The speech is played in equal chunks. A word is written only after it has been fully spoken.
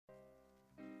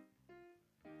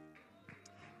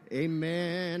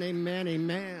Amen, amen,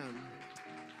 amen.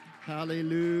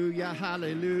 Hallelujah,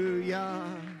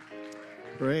 hallelujah.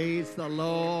 Praise the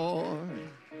Lord.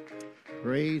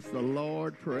 Praise the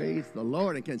Lord, praise the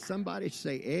Lord. And can somebody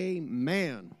say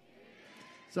amen?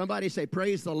 Somebody say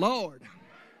praise the Lord.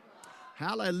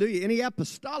 Hallelujah. Any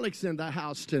apostolics in the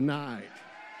house tonight?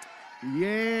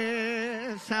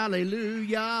 Yes,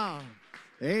 hallelujah.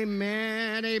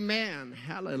 Amen, amen.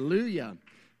 Hallelujah.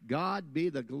 God be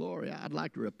the glory. I'd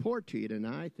like to report to you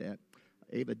tonight that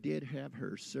Ava did have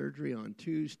her surgery on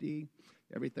Tuesday.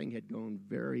 Everything had gone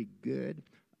very good.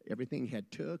 Everything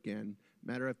had took, and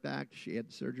matter of fact, she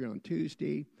had surgery on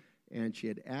Tuesday, and she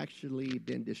had actually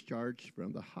been discharged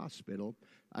from the hospital,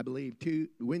 I believe,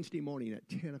 Wednesday morning at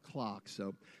 10 o'clock.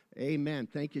 So, amen.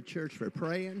 Thank you, church, for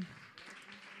praying.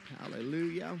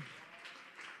 Hallelujah.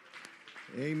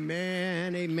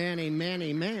 Amen, amen, amen,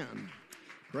 amen.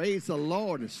 Praise the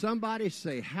Lord. And somebody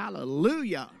say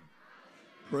hallelujah.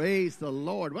 Praise the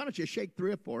Lord. Why don't you shake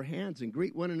 3 or 4 hands and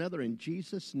greet one another in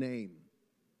Jesus' name.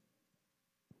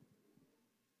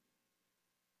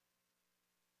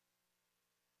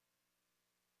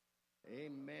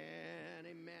 Amen,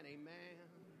 amen, amen.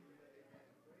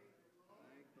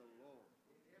 Thank the Lord.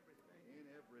 In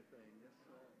everything. Yes,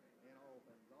 sir. In all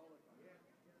things. All the time.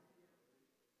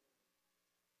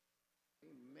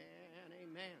 Amen,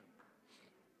 amen.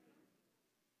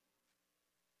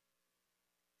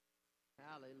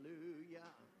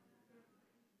 Hallelujah.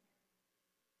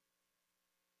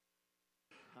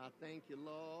 I thank you,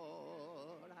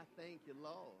 Lord. I thank you,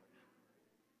 Lord.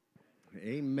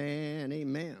 Amen,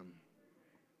 amen.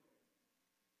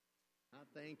 I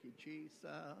thank you,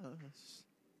 Jesus.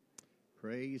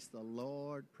 Praise the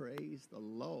Lord, praise the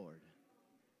Lord.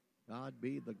 God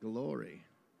be the glory.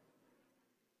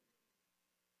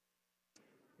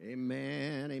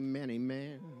 Amen, amen,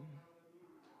 amen.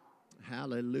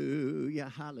 Hallelujah,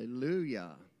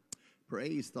 hallelujah.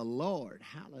 Praise the Lord,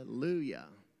 hallelujah.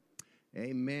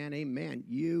 Amen, amen.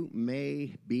 You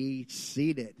may be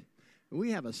seated.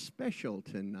 We have a special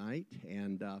tonight,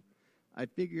 and I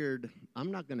figured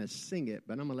I'm not going to sing it,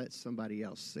 but I'm going to let somebody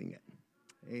else sing it.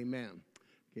 Amen.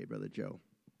 Okay, Brother Joe.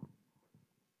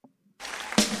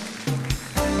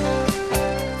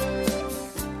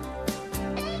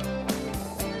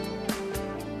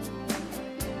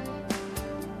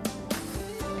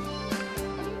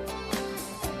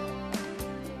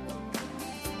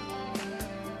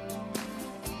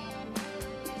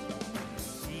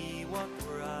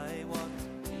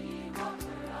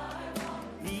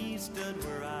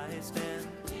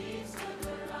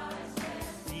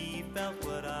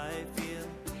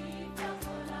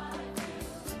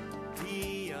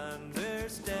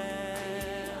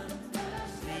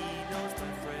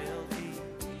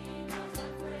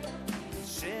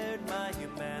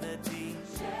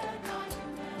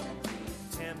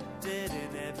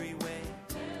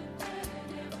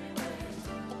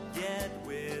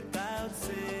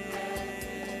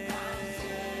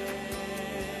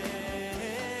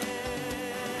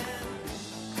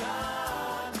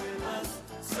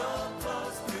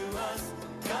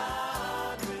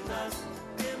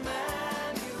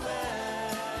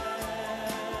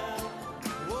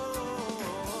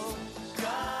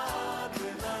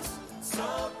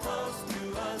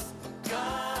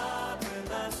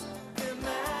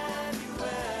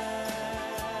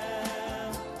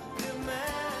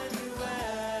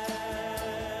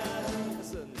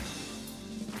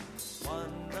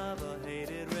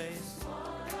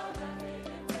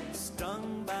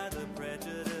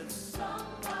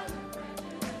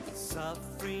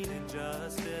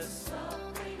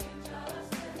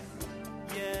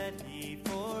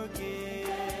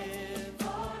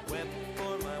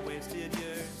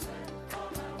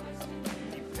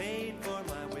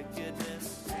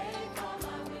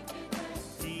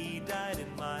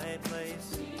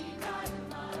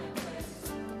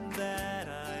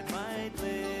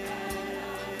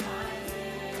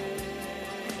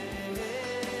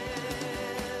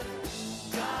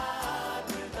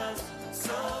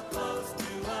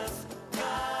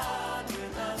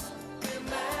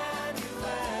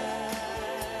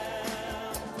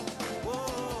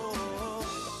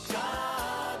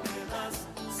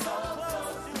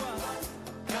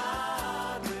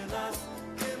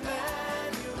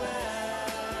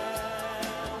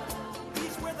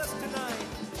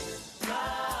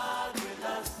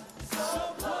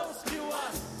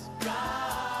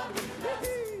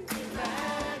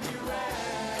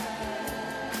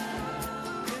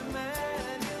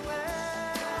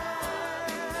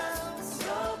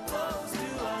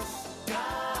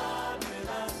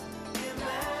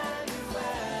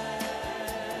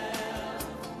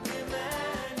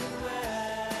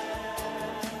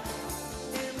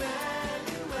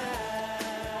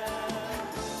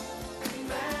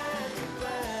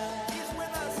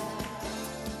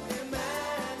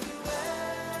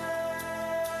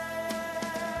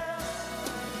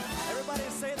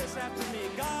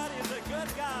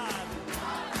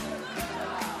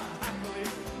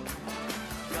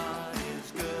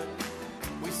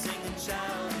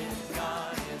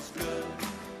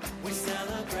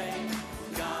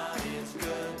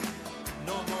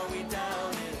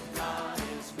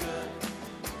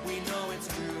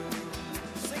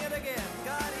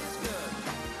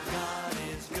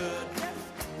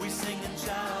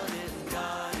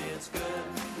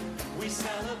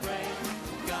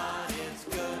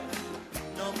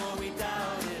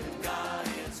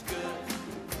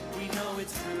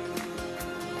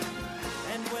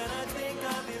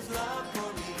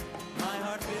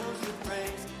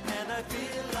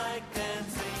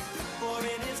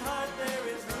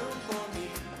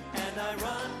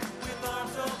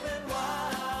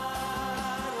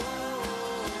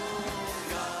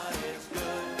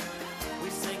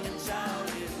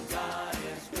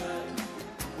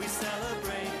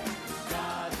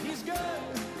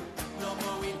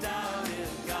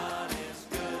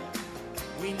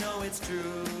 it's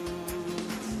true.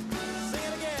 Sing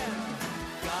it again.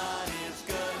 God is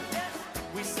good. Yes.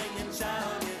 We sing and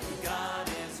shout it. God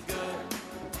is good.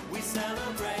 We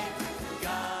celebrate.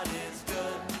 God is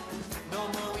good. No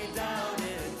more we doubt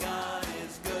it. God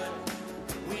is good.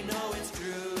 We know it's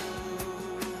true.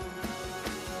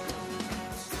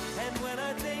 And when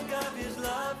I think of his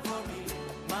love for me,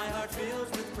 my heart fills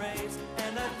with praise,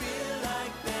 and I feel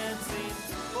like dancing.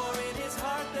 For in his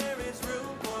heart there is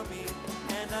room for me,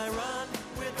 and I run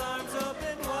with arms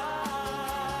open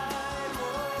wide.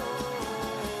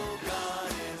 Oh,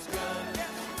 God is good.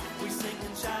 We sing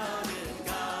and shout it.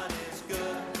 God is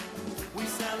good. We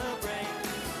celebrate.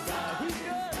 God is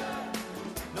good.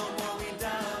 No more we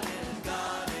doubt it.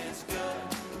 God is good.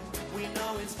 We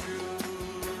know it's true.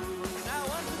 Now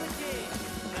unto the King.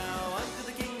 Now unto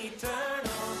the King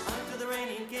eternal. Unto the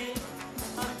reigning King.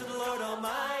 Unto the Lord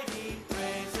Almighty.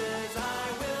 Praises I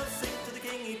will sing to the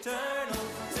King eternal.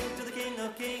 Sing to the King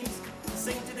of kings.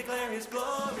 Sing to declare his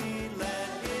glory. Let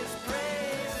his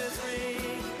praises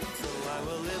ring. So I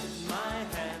will lift my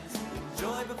hands in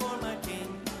joy before my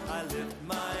King. I lift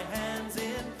my hands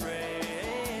in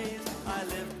praise. I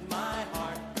lift my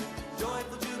heart in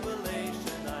joyful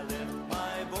jubilation. I lift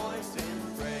my voice in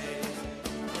praise.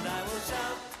 And I will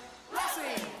shout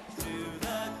blessing to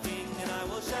the King. And I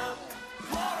will shout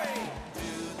glory to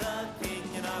the King.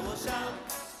 And I will shout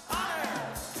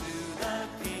honor to the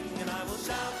King. And I will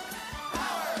shout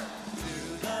power to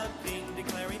the King.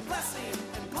 Declaring blessing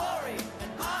and glory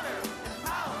and honor and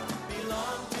power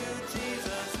belong to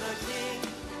Jesus, the King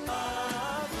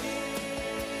of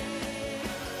kings.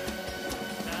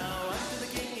 Now unto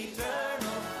the King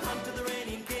eternal, unto the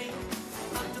reigning King,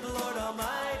 unto the Lord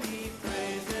Almighty,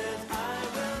 praises I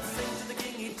will sing to the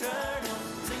King eternal,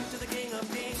 sing to the King of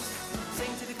kings,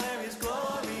 sing to declare his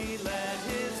glory, let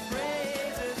his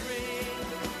praises ring.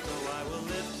 So I will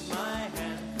lift my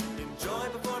hand in joy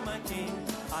before my King.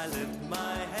 I lift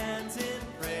my hands in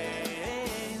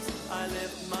praise. I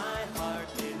lift my heart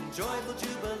in joyful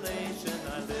jubilation.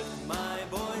 I lift my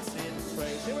voice in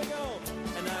praise. Here we go.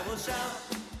 And I will shout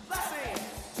blessing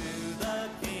to the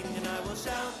King. And I will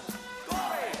shout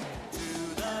glory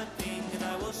to the King. And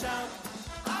I will shout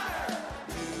honor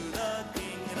to the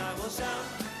King. And I will shout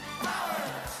power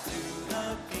to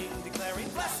the King. Declaring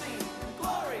blessing,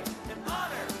 glory, and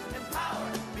honor and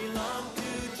power belong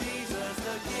to Jesus,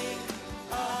 the King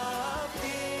of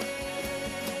kings.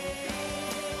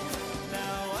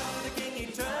 Now unto the King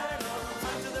eternal,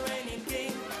 unto the reigning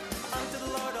King, unto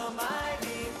the Lord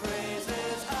Almighty,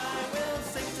 praises I will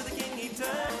sing to the King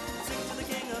eternal, sing to the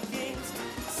King of kings,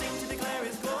 sing to declare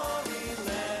his glory,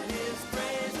 let his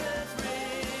praises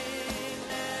ring,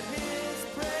 let his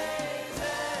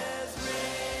praises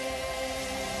ring.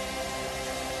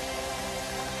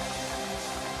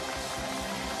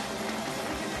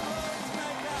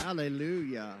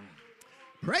 Hallelujah.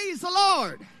 Praise the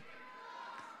Lord.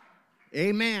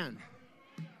 Amen.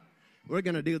 We're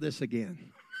going to do this again.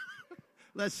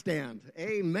 Let's stand.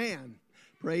 Amen.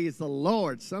 Praise the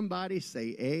Lord. Somebody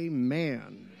say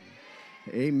amen.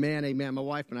 Amen, amen. My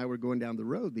wife and I were going down the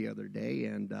road the other day,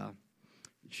 and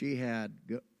she had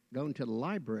gone to the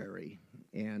library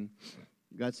and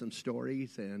got some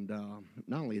stories, and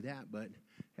not only that, but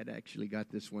had actually got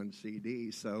this one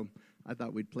CD, so I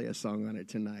thought we'd play a song on it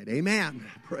tonight. Amen.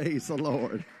 Praise the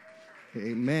Lord.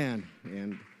 Amen.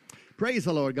 And praise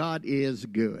the Lord. God is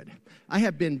good. I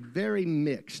have been very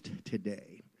mixed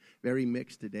today. Very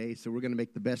mixed today, so we're going to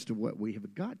make the best of what we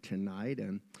have got tonight,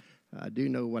 and I do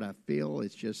know what I feel.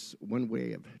 It's just one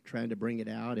way of trying to bring it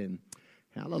out, and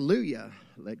hallelujah,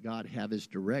 let God have his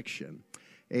direction.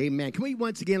 Amen. Can we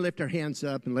once again lift our hands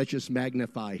up and let's just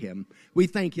magnify him? We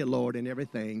thank you, Lord, in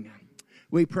everything.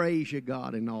 We praise you,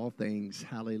 God, in all things.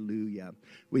 Hallelujah.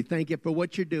 We thank you for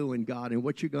what you're doing, God, and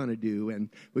what you're going to do. And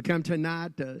we come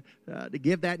tonight to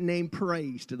give that name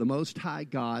praise to the Most High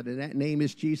God, and that name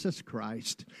is Jesus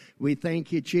Christ. We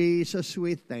thank you, Jesus.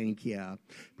 We thank you.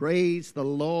 Praise the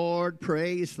Lord.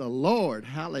 Praise the Lord.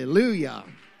 Hallelujah.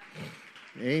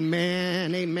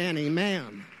 Amen, amen,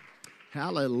 amen.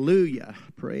 Hallelujah.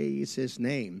 Praise his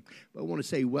name. But I want to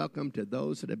say welcome to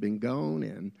those that have been gone,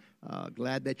 and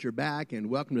glad that you're back, and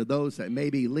welcome to those that may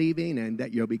be leaving and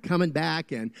that you'll be coming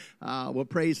back, and we'll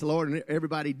praise the Lord, and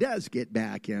everybody does get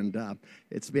back, and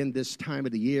it's been this time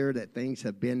of the year that things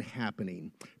have been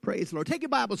happening. Praise the Lord. Take your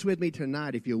Bibles with me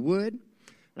tonight if you would.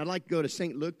 I'd like to go to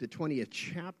St. Luke, the 20th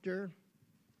chapter,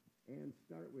 and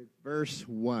start with verse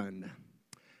 1.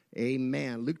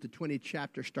 Amen. Luke, the 20th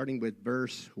chapter, starting with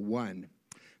verse 1.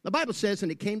 The Bible says, "And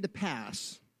it came to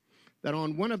pass that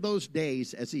on one of those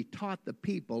days, as he taught the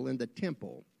people in the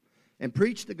temple, and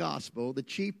preached the gospel, the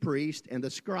chief priest and the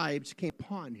scribes came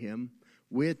upon him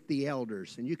with the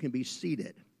elders. And you can be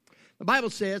seated. The Bible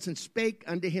says, and spake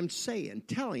unto him, saying,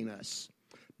 telling us,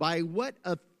 by what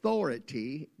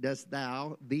authority dost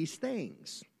thou these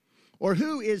things? Or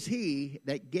who is he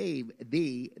that gave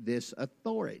thee this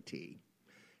authority?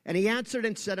 And he answered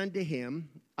and said unto him,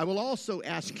 I will also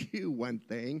ask you one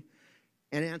thing,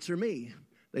 and answer me.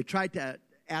 They tried to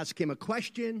ask him a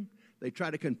question. They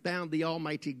tried to confound the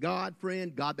Almighty God,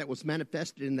 friend, God that was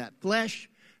manifested in that flesh.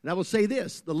 And I will say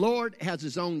this, the Lord has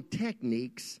his own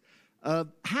techniques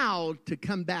of how to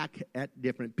come back at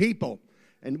different people.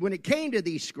 And when it came to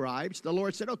these scribes, the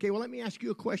Lord said, okay, well, let me ask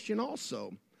you a question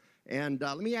also. And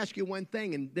let me ask you one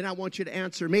thing, and then I want you to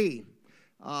answer me.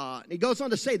 He goes on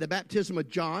to say, the baptism of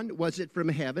John, was it from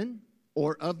heaven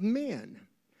or of men?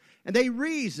 And they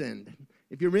reasoned.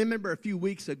 If you remember a few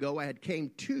weeks ago, I had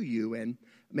came to you and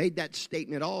made that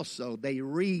statement also. They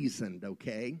reasoned,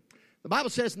 okay? The Bible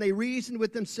says, and they reasoned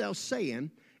with themselves,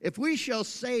 saying, if we shall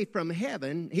say from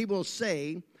heaven, he will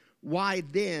say, why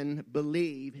then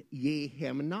believe ye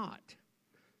him not?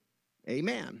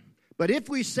 Amen. But if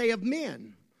we say of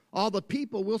men, all the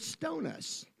people will stone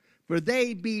us, for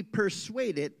they be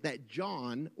persuaded that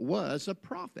John was a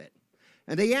prophet.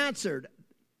 And they answered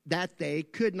that they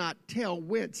could not tell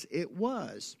whence it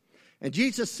was. And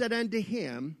Jesus said unto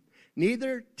him,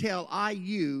 neither tell I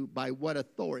you by what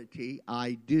authority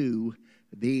I do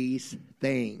these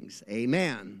things.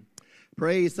 Amen.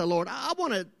 Praise the Lord. I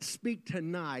want to speak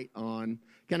tonight on,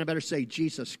 can I better say,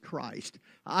 Jesus Christ.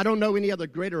 I don't know any other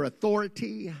greater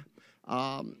authority,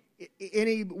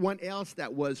 anyone else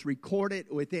that was recorded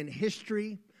within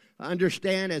history. I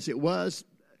understand as it was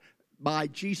by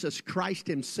Jesus Christ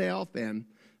himself. And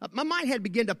my mind had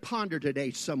begun to ponder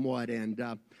today somewhat. And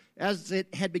as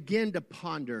it had begun to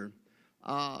ponder,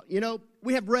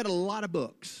 we have read a lot of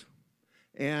books.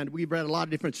 And we've read a lot of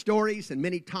different stories. And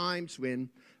many times when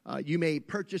you may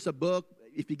purchase a book,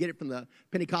 if you get it from the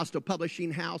Pentecostal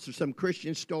publishing house or some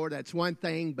Christian store, that's one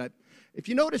thing. But if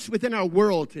you notice within our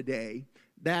world today,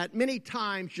 that many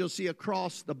times you'll see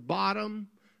across the bottom,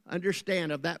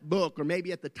 understand, of that book, or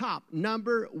maybe at the top,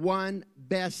 #1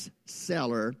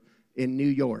 bestseller in New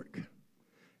York.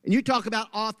 And you talk about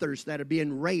authors that are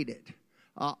being rated,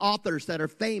 authors that are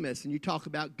famous, and you talk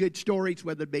about good stories,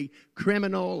 whether it be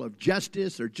criminal or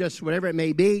justice or just whatever it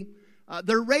may be.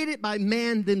 They're rated by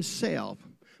man themselves.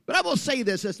 But I will say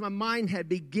this as my mind had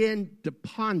begun to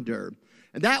ponder,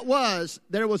 and that was,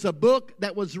 there was a book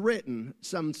that was written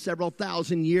some several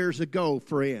thousand years ago,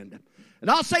 friend. And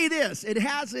I'll say this,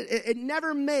 it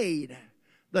never made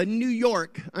the New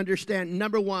York, understand,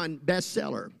 #1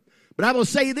 bestseller. But I will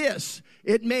say this,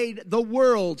 it made the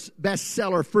world's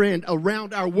bestseller, friend,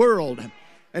 around our world.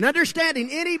 And understanding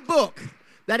any book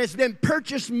that has been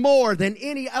purchased more than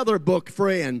any other book,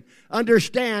 friend,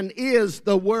 understand, is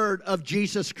the word of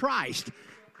Jesus Christ.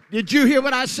 Did you hear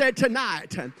what I said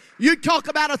tonight? You talk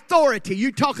about authority.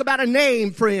 You talk about a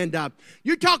name, friend.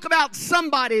 You talk about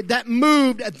somebody that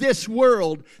moved this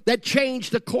world, that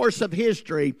changed the course of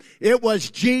history. It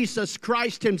was Jesus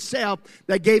Christ himself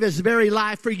that gave his very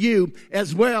life for you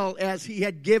as well as he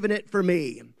had given it for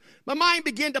me. My mind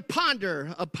began to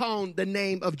ponder upon the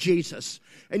name of Jesus.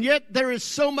 And yet there is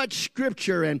so much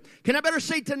scripture. And can I better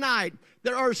say tonight,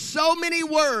 there are so many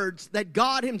words that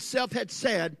God himself had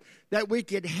said that we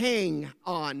could hang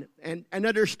on and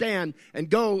understand and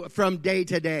go from day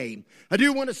to day. I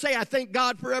do want to say I thank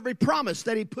God for every promise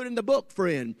that he put in the book,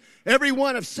 friend. Every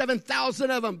one of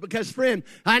 7,000 of them, because, friend,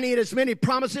 I need as many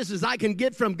promises as I can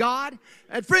get from God.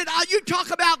 And, friend, you talk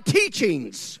about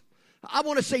teachings. I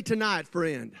want to say tonight,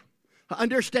 friend,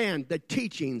 understand the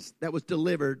teachings that was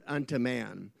delivered unto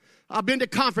man. I've been to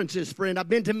conferences, friend. I've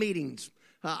been to meetings.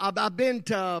 I've been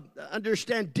to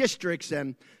understand districts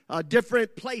and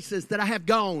different places that I have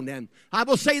gone. And I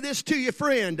will say this to you,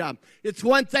 friend. It's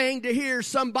one thing to hear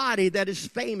somebody that is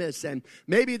famous and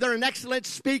maybe they're an excellent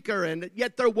speaker and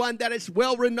yet they're one that is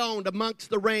well renowned amongst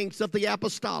the ranks of the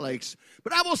Apostolics.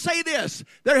 But I will say this,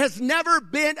 there has never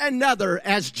been another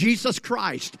as Jesus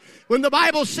Christ. When the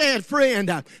Bible said, friend,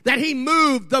 that he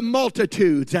moved the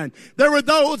multitudes, and there were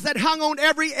those that hung on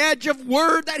every edge of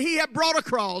word that he had brought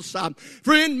across.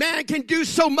 Friend, man can do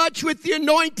so much with the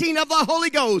anointing of the Holy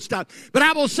Ghost. But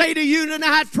I will say to you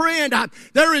tonight, friend,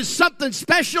 there is something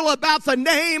special about the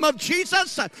name of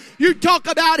Jesus. You talk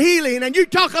about healing, and you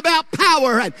talk about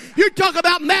power, and you talk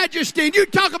about majesty, and you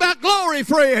talk about glory,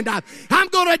 friend. I'm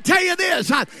going to tell you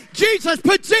this. Jesus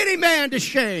puts any man to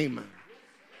shame.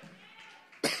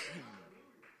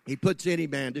 He puts any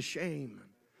man to shame.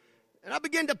 And I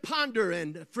began to ponder,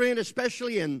 and friend,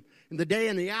 especially in the day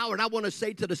and the hour, and I want to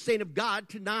say to the saint of God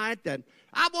tonight that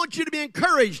I want you to be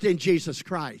encouraged in Jesus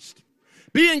Christ.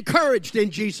 Be encouraged in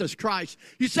Jesus Christ.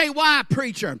 You say, why,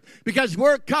 preacher? Because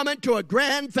we're coming to a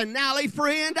grand finale,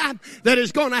 friend, that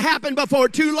is going to happen before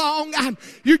too long.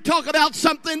 You talk about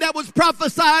something that was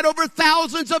prophesied over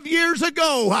thousands of years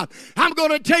ago. I'm going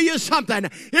to tell you something.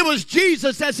 It was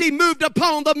Jesus as he moved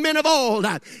upon the men of old,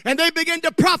 and they began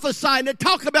to prophesy and to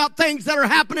talk about things that are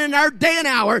happening in our day and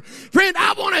hour. Friend,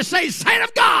 I want to say, saint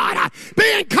of God,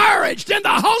 be encouraged in the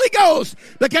Holy Ghost,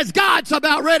 because God's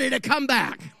about ready to come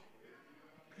back.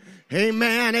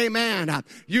 Amen, amen.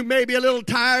 You may be a little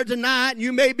tired tonight.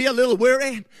 You may be a little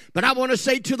weary. But I want to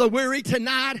say to the weary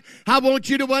tonight, I want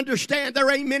you to understand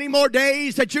there ain't many more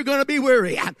days that you're going to be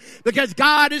weary. Because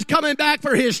God is coming back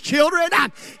for his children.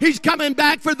 He's coming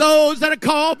back for those that are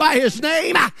called by his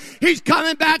name. He's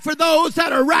coming back for those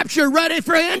that are rapture ready,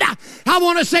 friend. I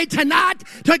want to say tonight,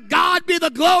 to God be the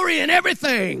glory in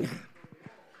everything.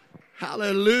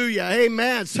 Hallelujah,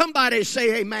 amen. Somebody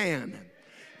say amen.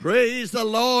 Praise the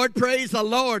Lord, praise the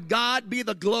Lord. God be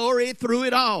the glory through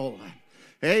it all.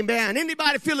 Amen.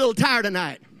 Anybody feel a little tired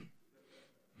tonight?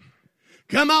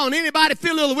 Come on, anybody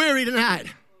feel a little weary tonight?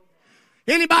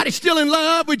 Anybody still in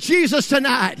love with Jesus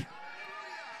tonight?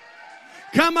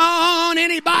 Come on,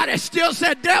 anybody still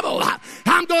said, devil,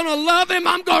 I'm going to love him,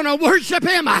 I'm going to worship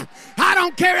him. I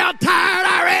don't care how tired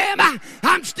I am,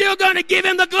 I'm still going to give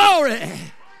him the glory.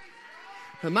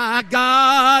 My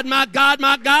God, my God,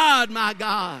 my God, my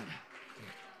God.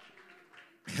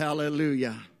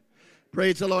 Hallelujah.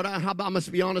 Praise the Lord. I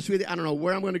must be honest with you. I don't know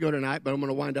where I'm going to go tonight, but I'm going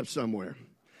to wind up somewhere.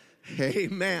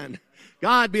 Amen.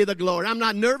 God be the glory. I'm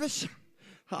not nervous.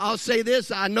 I'll say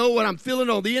this. I know what I'm feeling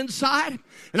on the inside.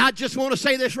 And I just want to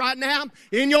say this right now.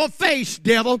 In your face,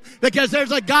 devil. Because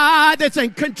there's a God that's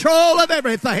in control of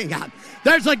everything.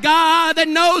 There's a God that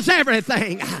knows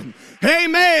everything.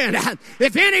 Amen.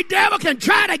 If any devil can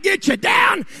try to get you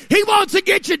down, he wants to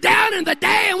get you down in the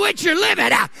day in which you're living.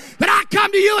 But I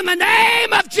come to you in the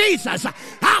name of Jesus.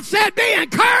 I said, be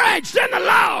encouraged in the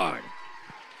Lord.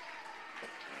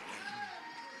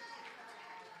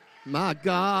 My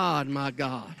God, my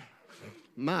God,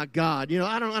 my God. You know,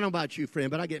 I don't know about you,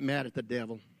 friend, but I get mad at the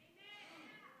devil.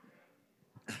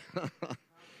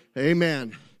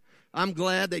 Amen. I'm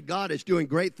glad that God is doing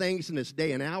great things in this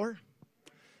day and hour.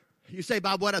 You say,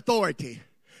 by what authority?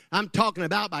 I'm talking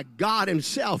about by God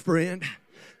himself, friend.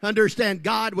 Understand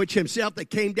God, which himself that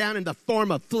came down in the form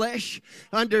of flesh.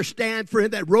 Understand,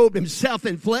 friend, that robed himself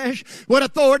in flesh. What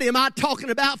authority am I talking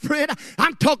about, friend?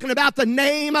 I'm talking about the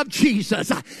name of Jesus.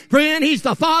 Friend, he's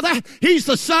the Father. He's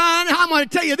the Son. I'm going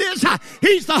to tell you this.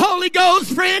 He's the Holy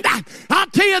Ghost, friend. I'll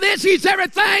tell you this. He's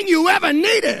everything you ever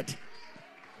needed.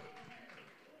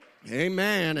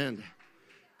 Amen. And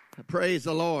praise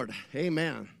the Lord.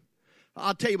 Amen.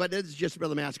 I'll tell you what, this is just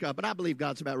Brother Mascroft, but I believe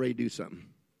God's about ready to do something.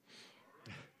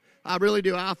 I really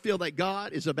do. I feel that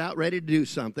God is about ready to do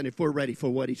something if we're ready for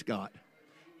what he's got.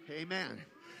 Amen.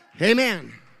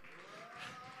 Amen.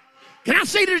 Can I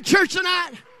say to the church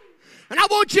tonight? And I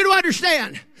want you to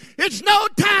understand, it's no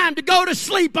time to go to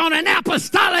sleep on an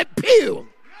apostolic pew.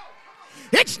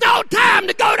 It's no time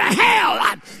to go to hell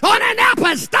on an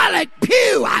apostolic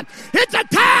pew. It's a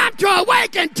time to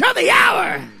awaken to the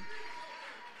hour.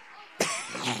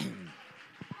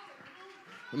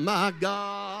 My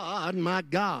God, my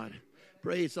God.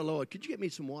 Praise the Lord. Could you get me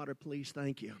some water, please?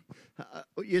 Thank you.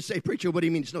 You say, preacher, what do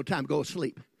you mean it's no time to go to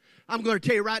sleep? I'm going to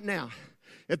tell you right now,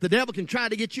 if the devil can try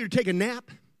to get you to take a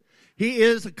nap, he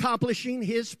is accomplishing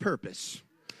his purpose.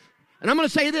 And I'm going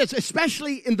to say this,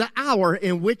 especially in the hour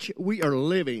in which we are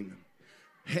living.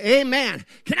 Amen.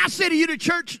 Can I say to you, to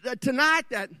church, tonight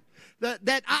that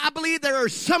I believe there are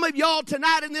some of y'all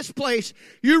tonight in this place,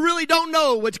 you really don't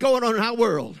know what's going on in our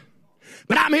world.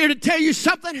 But I'm here to tell you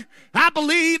something. I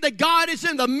believe that God is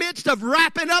in the midst of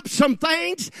wrapping up some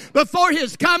things before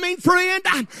his coming, friend.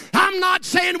 I'm not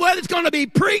saying whether it's going to be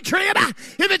pre-trib,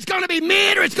 if it's going to be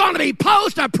mid, or it's going to be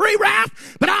post or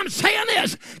pre-wrath. But I'm saying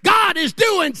this. God is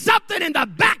doing something in the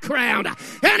background.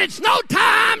 And it's no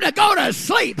time to go to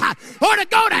sleep or to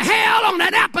go to hell on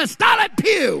an apostolic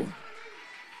pew.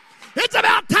 It's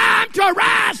about time to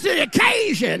arise to the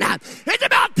occasion. It's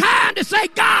about time to say,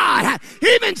 God,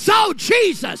 even so,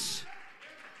 Jesus.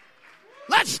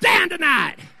 Let's stand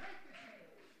tonight.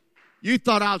 You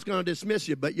thought I was going to dismiss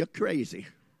you, but you're crazy.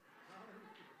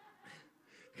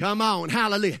 Come on,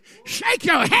 hallelujah. Shake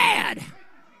your head.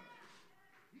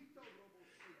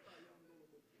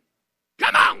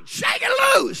 Come on, shake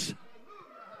it loose.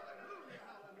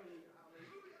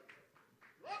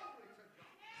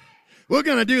 We're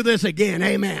going to do this again.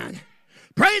 Amen.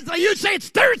 Praise the Lord. You say it's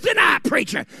Thursday night,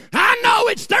 preacher. I know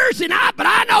it's Thursday night, but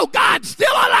I know God's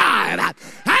still alive.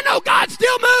 I know God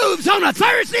still moves on a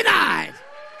Thursday night.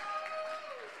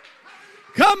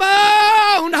 Come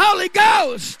on, Holy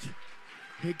Ghost.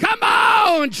 Come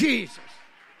on, Jesus.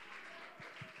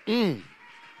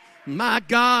 My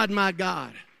God, my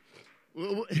God.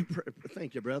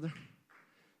 Thank you, brother.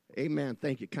 Amen.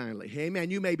 Thank you kindly. Amen.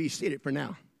 You may be seated for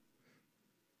now.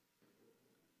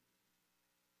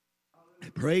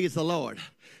 Praise the Lord.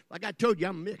 Like I told you,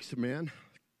 I'm mixed, man.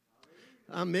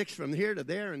 I'm mixed from here to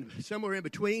there and somewhere in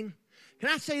between. Can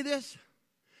I say this?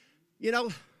 You know,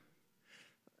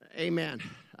 amen.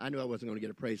 I knew I wasn't going to get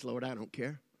a praise the Lord. I don't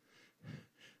care.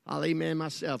 I'll amen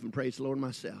myself and praise the Lord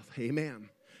myself. Amen.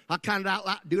 I kind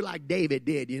of do like David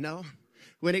did, you know.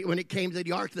 When it came to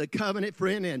the Ark of the Covenant,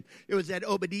 friend, and it was at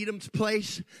Obed-Edom's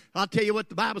place. I'll tell you what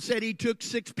the Bible said. He took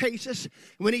 6 paces.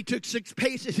 When he took 6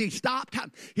 paces, he stopped.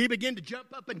 He began to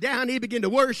jump up and down. He began to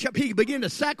worship. He began to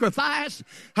sacrifice.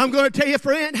 I'm going to tell you,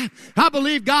 friend, I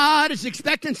believe God is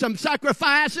expecting some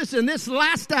sacrifices in this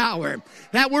last hour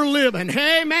that we're living.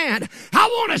 Amen. I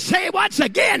want to say once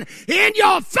again, in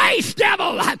your face,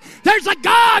 devil, there's a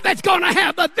God that's going to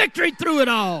have the victory through it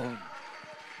all.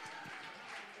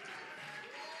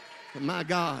 My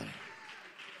God.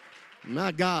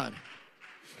 My God.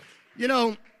 You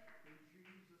know,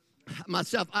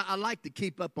 myself, I like to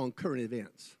keep up on current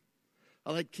events.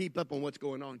 I like to keep up on what's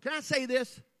going on. Can I say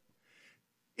this?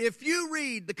 If you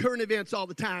read the current events all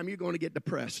the time, you're going to get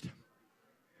depressed.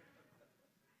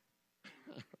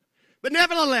 But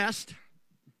nevertheless,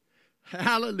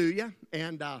 hallelujah.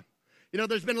 And, you know,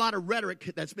 there's been a lot of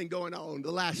rhetoric that's been going on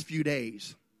the last few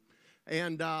days.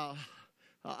 And,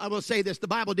 I will say this, the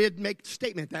Bible did make a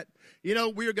statement that, you know,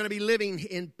 we're going to be living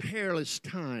in perilous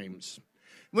times.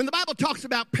 When the Bible talks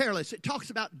about perilous, it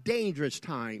talks about dangerous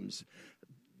times,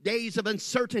 days of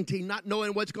uncertainty, not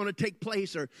knowing what's going to take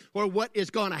place or what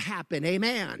is going to happen.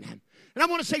 Amen. And I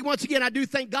want to say once again, I do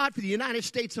thank God for the United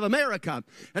States of America.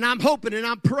 And I'm hoping and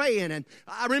I'm praying. And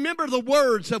I remember the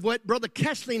words of what Brother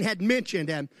Kessling had mentioned.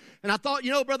 And I thought,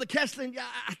 you know, Brother Kessling,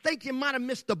 I think you might have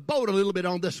missed the boat a little bit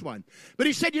on this one. But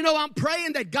he said, you know, I'm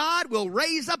praying that God will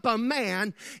raise up a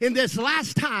man in this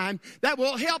last time that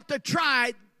will help to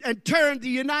try and turn the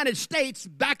United States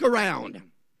back around.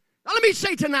 Now, let me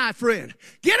say tonight, friend,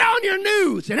 get on your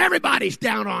news and everybody's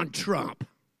down on Trump.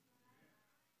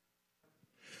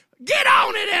 Get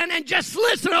on it and just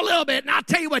listen a little bit. And I'll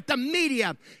tell you what, the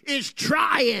media is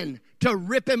trying to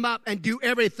rip him up and do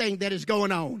everything that is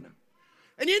going on.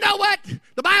 And you know what?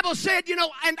 The Bible said, you know,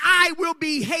 and I will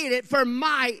be hated for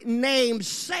my name's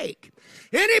sake.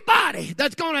 Anybody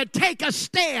that's going to take a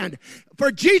stand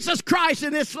for Jesus Christ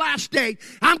in this last day,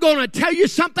 I'm going to tell you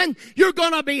something. You're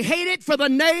going to be hated for the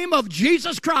name of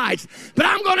Jesus Christ. But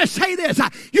I'm going to say this.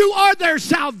 You are their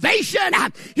salvation.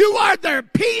 You are their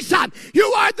peace. You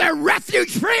are their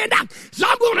refuge, friend. So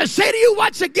I'm going to say to you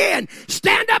once again,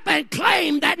 stand up and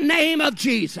claim that name of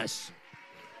Jesus.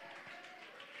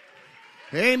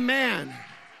 Amen.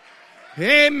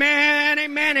 Amen,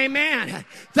 amen, amen.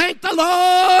 Thank the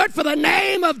Lord for the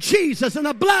name of Jesus and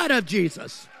the blood of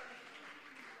Jesus.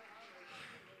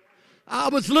 I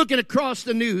was looking across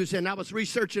the news and I was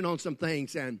researching on some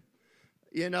things, and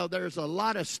you know, there's a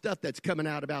lot of stuff that's coming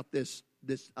out about this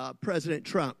President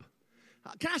Trump.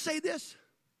 Can I say this?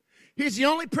 He's the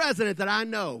only president that I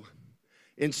know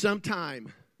in some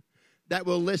time that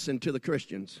will listen to the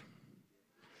Christians.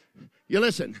 You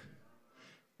listen.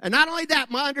 And not only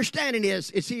that, my understanding is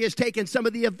he has taken some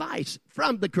of the advice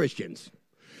from the Christians.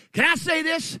 Can I say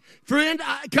this? Friend,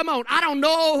 come on. I don't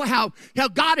know how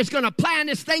God is going to plan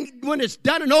this thing when it's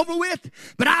done and over with,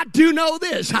 but I do know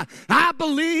this. I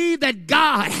believe that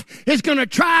God is going to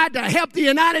try to help the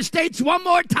United States one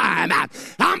more time.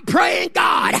 I'm praying,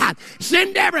 God,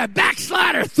 send every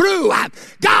backslider through.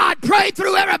 God, pray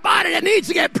through everybody that needs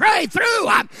to get prayed through.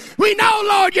 We know,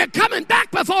 Lord, you're coming back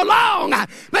before long,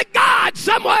 but God,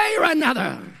 some way or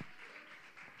another.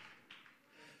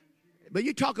 But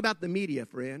you talk about the media,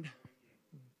 friend.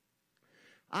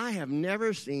 I have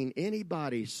never seen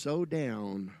anybody so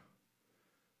down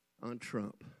on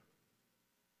Trump.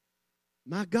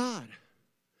 My God.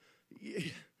 The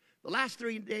last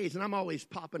 3 days, and I'm always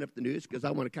popping up the news because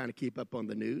I want to kind of keep up on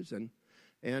the news.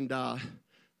 And I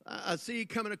see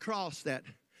coming across that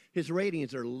his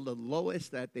ratings are the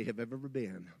lowest that they have ever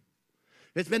been.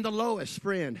 It's been the lowest,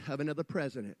 friend, of another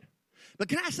president. But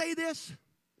can I say this?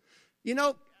 You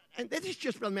know, and this is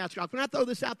just Brother Mascroft. When I throw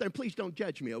this out there, please don't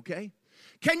judge me, okay?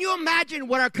 Can you imagine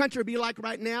what our country would be like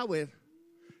right now with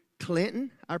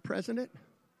Clinton, our president?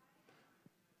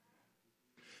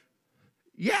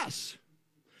 Yes.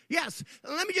 Yes,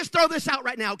 let me just throw this out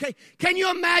right now, okay? Can you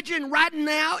imagine right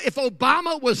now if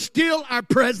Obama was still our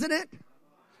president?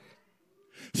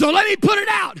 So let me put it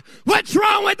out. What's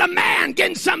wrong with a man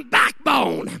getting some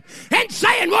backbone and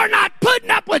saying we're not putting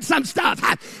up with some stuff?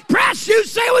 Press, you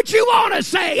say what you want to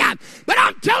say. But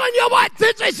I'm telling you what,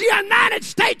 this is the United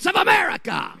States of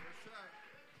America.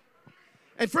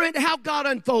 And friend, how God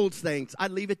unfolds things, I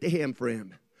leave it to him,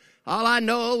 friend. All I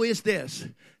know is this,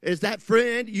 is that,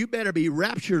 friend, you better be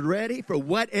raptured ready for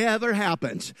whatever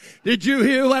happens. Did you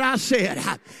hear what I said?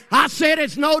 I said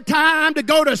it's no time to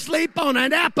go to sleep on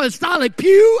an apostolic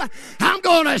pew. I'm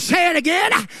going to say it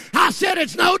again. I said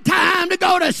it's no time to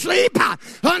go to sleep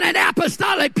on an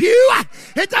apostolic pew.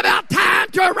 It's about time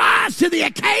to arise to the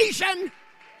occasion.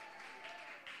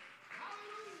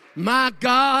 My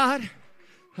God.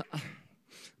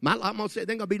 I'm going to say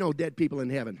there ain't going to be no dead people in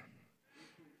heaven.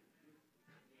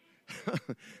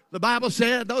 The Bible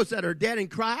said those that are dead in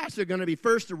Christ are going to be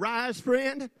first to rise,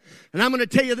 friend. And I'm going to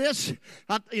tell you this.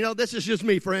 This is just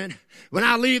me, friend. When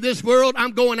I leave this world,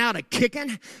 I'm going out a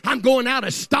kicking. I'm going out a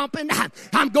stomping.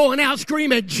 I'm going out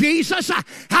screaming, Jesus.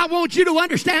 I want you to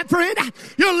understand, friend.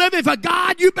 You're living for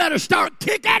God. You better start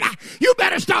kicking. You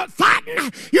better start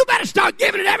fighting. You better start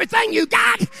giving it everything you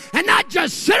got and not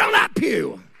just sit on that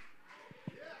pew.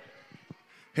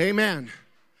 Amen.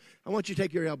 I want you to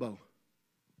take your elbow.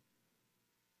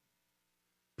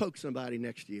 Poke somebody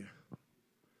next to you.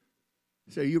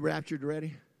 Say, are you raptured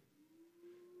ready?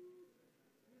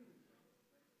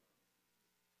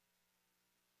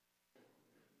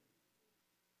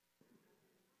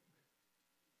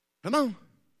 Come on.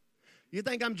 You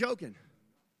think I'm joking?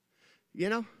 You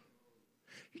know?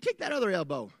 You take that other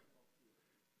elbow.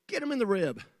 Get him in the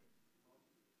rib.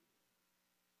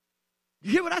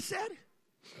 You hear what I said?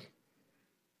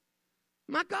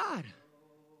 My God.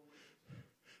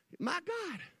 My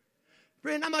God.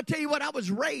 Friend, I'm going to tell you what, I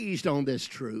was raised on this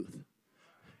truth.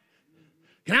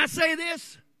 Can I say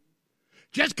this?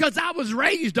 Just because I was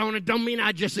raised on it don't mean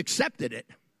I just accepted it.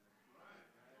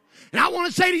 And I want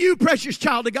to say to you, precious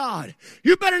child of God,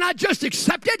 you better not just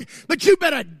accept it, but you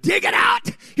better dig it out.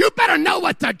 You better know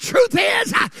what the truth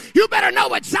is. You better know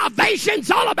what salvation's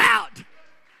all about.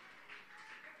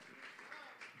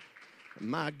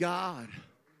 My God.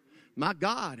 My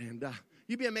God. And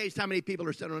you'd be amazed how many people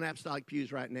are sitting on apostolic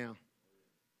pews right now.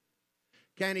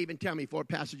 Can't even tell me 4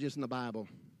 passages in the Bible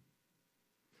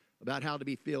about how to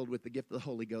be filled with the gift of the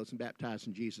Holy Ghost and baptized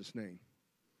in Jesus' name.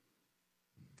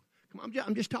 Come on,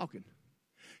 I'm just talking.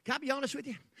 Can I be honest with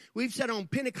you? We've sat on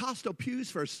Pentecostal pews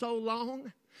for so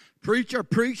long. Preacher,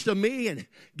 preach to me and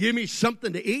give me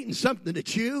something to eat and something to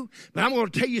chew. But I'm going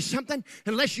to tell you something.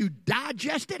 Unless you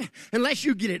digest it, unless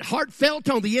you get it heartfelt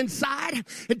on the inside,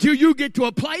 until you get to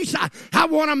a place, I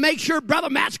want to make sure Brother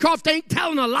Mascroft ain't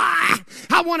telling a lie.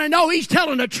 I want to know he's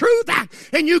telling the truth.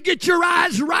 And you get your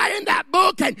eyes right in that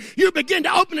book and you begin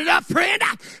to open it up, friend.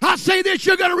 I'll say this,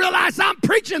 you're going to realize I'm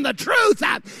preaching the truth.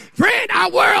 Friend,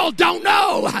 our world don't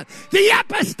know. The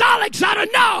apostolics ought to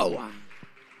know.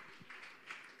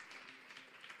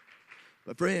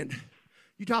 But friend,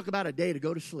 you talk about a day to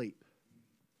go to sleep.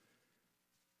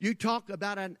 You talk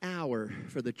about an hour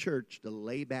for the church to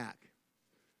lay back.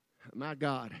 My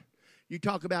God. You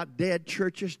talk about dead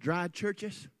churches, dry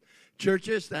churches.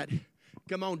 Churches that,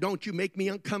 come on, don't you make me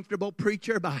uncomfortable,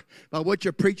 preacher, by what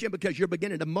you're preaching because you're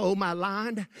beginning to mow my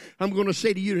lawn. I'm going to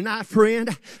say to you tonight,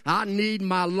 friend, I need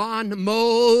my lawn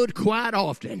mowed quite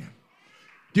often.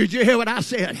 Did you hear what I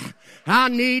said? I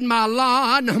need my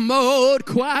lawn mowed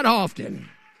quite often.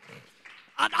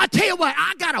 I tell you what,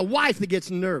 I got a wife that gets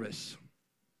nervous.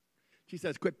 She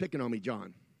says, quit picking on me, John.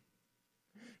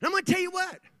 And I'm going to tell you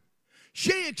what.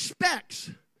 She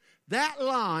expects that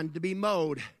lawn to be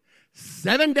mowed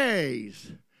 7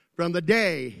 days from the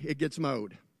day it gets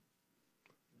mowed.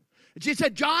 And she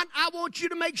said, John, I want you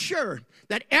to make sure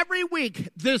that every week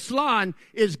this lawn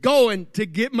is going to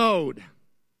get mowed.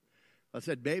 I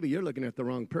said, baby, you're looking at the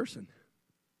wrong person.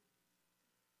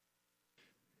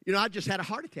 You know, I just had a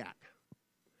heart attack.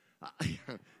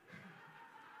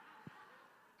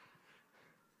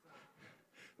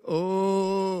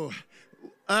 Oh,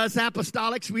 us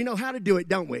apostolics, we know how to do it,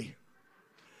 don't we?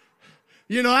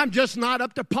 You know, I'm just not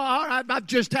up to par. I've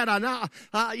just had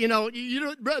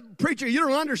preacher, you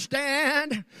don't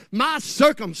understand my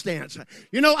circumstance.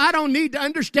 You know, I don't need to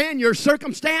understand your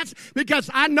circumstance because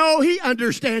I know he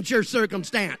understands your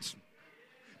circumstance.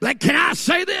 But can I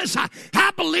say this? I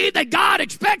believe that God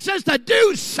expects us to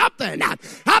do something.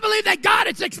 I believe that God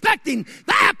is expecting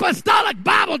the Apostolic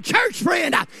Bible Church,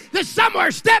 friend, to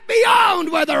somewhere step beyond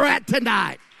where they're at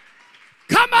tonight.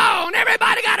 Come on,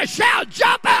 everybody got to shout,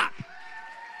 jump up.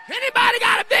 Anybody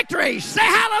got a victory. Say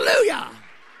hallelujah.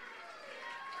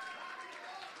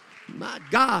 My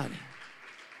God.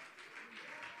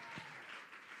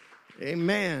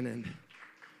 Amen. And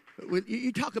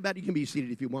you talk about you can be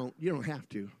seated if you want. You don't have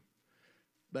to.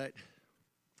 But,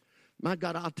 my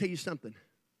God, I'll tell you something.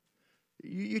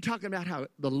 You're talking about how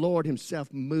the Lord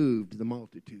himself moved the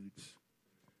multitudes.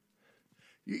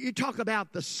 You talk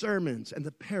about the sermons and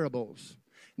the parables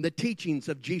and the teachings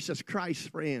of Jesus Christ,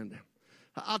 friend.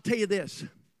 I'll tell you this.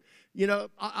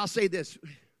 I'll say this.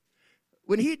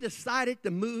 When he decided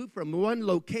to move from one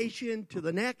location to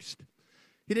the next,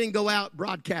 he didn't go out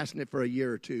broadcasting it for a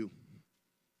year or two.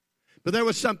 But there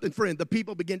was something, friend. The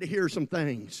people began to hear some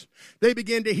things. They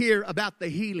began to hear about the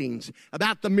healings,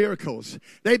 about the miracles.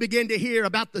 They began to hear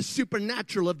about the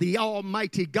supernatural of the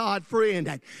Almighty God,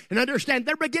 friend. And understand,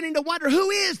 they're beginning to wonder,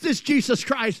 who is this Jesus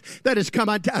Christ that has come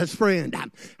unto us, friend?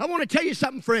 I want to tell you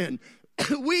something, friend.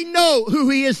 We know who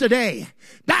he is today.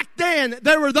 Back then,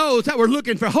 there were those that were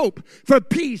looking for hope, for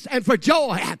peace, and for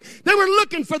joy. They were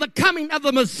looking for the coming of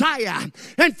the Messiah.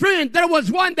 And friend, there was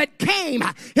one that came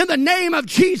in the name of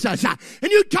Jesus.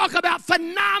 And you talk about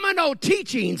phenomenal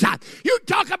teachings. You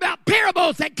talk about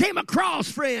parables that came across,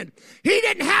 friend. He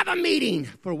didn't have a meeting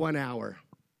for 1 hour.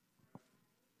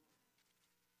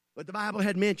 But the Bible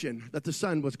had mentioned that the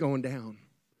sun was going down.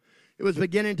 It was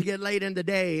beginning to get late in the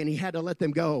day, and he had to let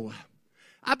them go.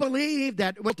 I believe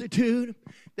that multitude,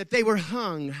 that they were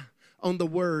hung on the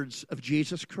words of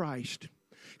Jesus Christ.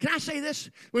 Can I say this?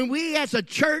 When we as a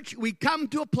church, we come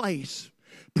to a place,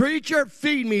 preacher,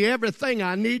 feed me everything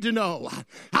I need to know.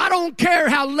 I don't care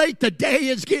how late the day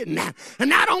is getting,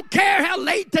 and I don't care how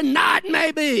late the night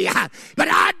may be, but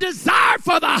I desire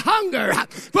for the hunger,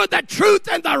 for the truth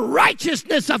and the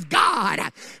righteousness of God.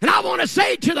 And I want to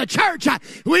say to the church,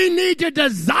 we need to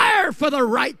desire for the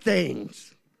right things.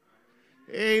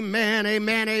 Amen,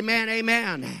 amen, amen,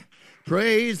 amen.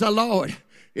 Praise the Lord.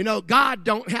 God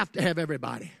don't have to have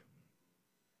everybody.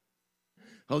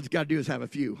 All he's got to do is have a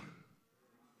few.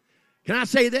 Can I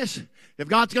say this? If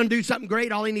God's going to do something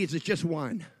great, all he needs is just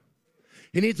one.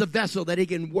 He needs a vessel that he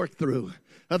can work through.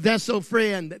 A vessel,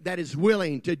 friend, that is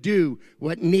willing to do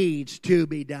what needs to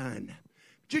be done.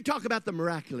 But you talk about the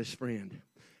miraculous, friend.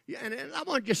 And I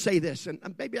want to just say this, and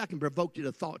maybe I can provoke you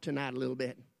to thought tonight a little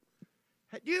bit.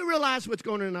 Do you realize what's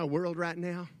going on in our world right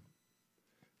now?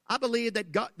 I believe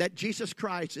that Jesus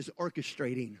Christ is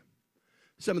orchestrating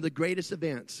some of the greatest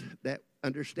events that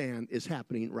understand is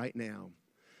happening right now.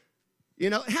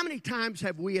 How many times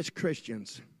have we as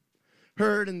Christians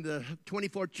heard in the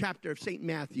 24th chapter of St.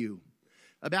 Matthew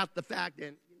about the fact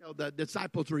that the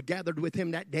disciples were gathered with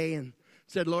him that day and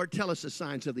said, Lord, tell us the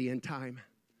signs of the end time.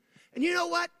 And you know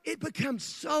what? It becomes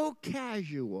so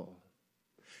casual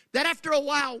that after a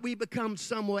while, we become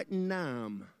somewhat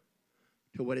numb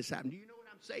to what has happened. Do you know what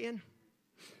I'm saying?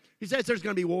 He says there's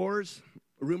going to be wars,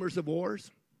 rumors of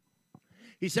wars.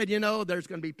 He said, there's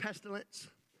going to be pestilence.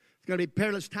 It's going to be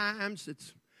perilous times.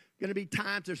 It's going to be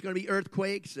times there's going to be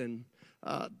earthquakes and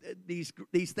these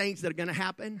things that are going to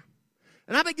happen.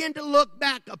 And I began to look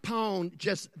back upon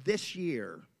just this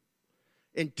year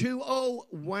in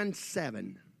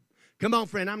 2017. Come on,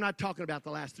 friend, I'm not talking about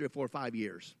the last 3 or 4 or 5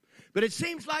 years. But it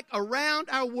seems like around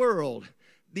our world,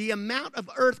 the amount of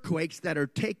earthquakes that are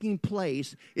taking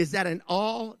place is at an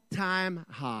all-time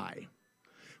high.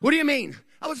 What do you mean?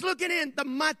 I was looking in the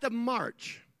month of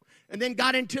March and then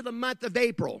got into the month of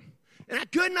April. And I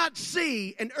could not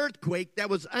see an earthquake that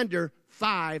was under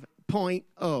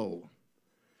 5.0.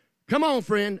 Come on,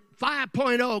 friend.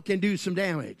 5.0 can do some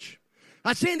damage.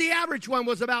 I seen the average one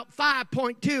was about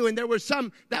 5.2, and there were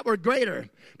some that were greater.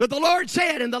 But the Lord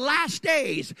said in the last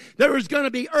days, there was going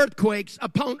to be earthquakes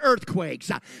upon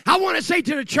earthquakes. I want to say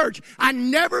to the church, I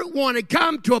never want to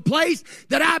come to a place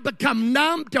that I become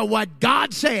numb to what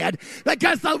God said,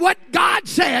 because what God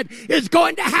said is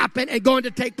going to happen and going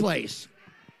to take place.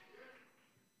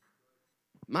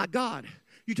 My God,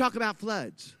 you talk about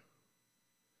floods.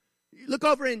 You look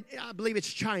over in, I believe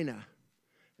it's China.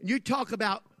 You talk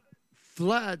about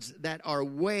floods that are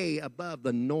way above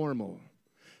the normal.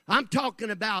 I'm talking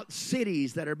about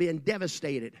cities that are being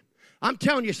devastated. I'm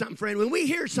telling you something, friend. When we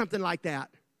hear something like that,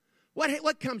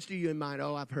 what comes to you in mind?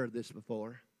 Oh, I've heard this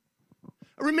before.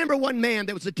 I remember one man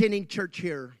that was attending church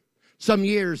here some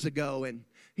years ago, and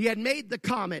he had made the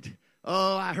comment,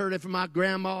 oh, I heard it from my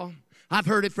grandma. I've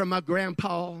heard it from my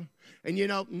grandpa.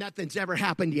 And, nothing's ever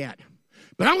happened yet.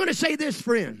 But I'm going to say this,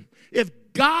 friend. If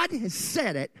God has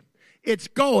said it, it's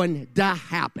going to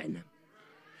happen.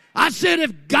 I said,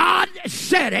 if God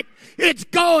said it, it's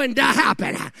going to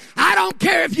happen. I don't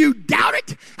care if you doubt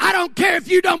it. I don't care if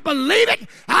you don't believe it.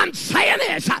 I'm saying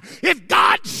this. If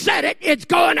God said said it, it's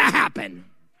going to happen.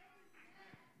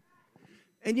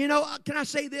 And you know, can I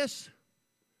say this?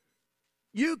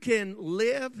 You can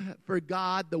live for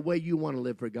God the way you want to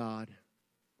live for God.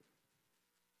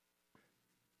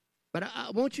 But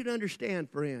I want you to understand,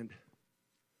 friend,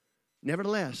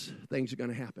 nevertheless, things are going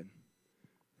to happen.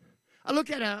 I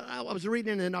was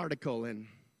reading an article, and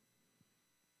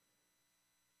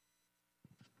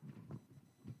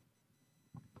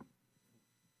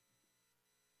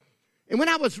when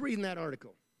I was reading that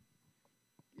article,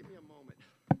 give me a moment.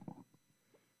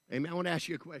 Amen. I want to ask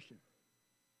you a question.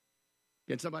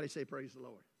 Can somebody say praise the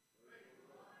Lord?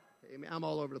 Amen. I'm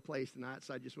all over the place tonight,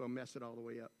 so I just want to mess it all the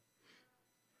way up.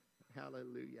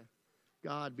 Hallelujah.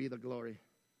 God be the glory.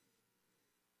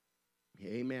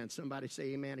 Amen. Somebody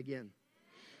say amen again.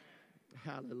 Amen.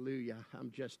 Hallelujah.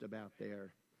 I'm just about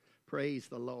there. Praise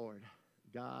the Lord.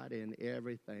 God in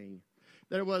everything.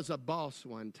 There was a boss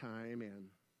one time,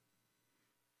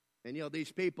 and you know,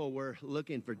 these people were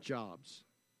looking for jobs.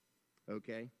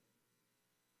 Okay?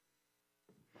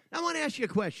 I want to ask you a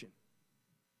question.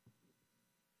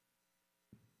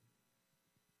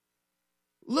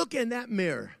 Look in that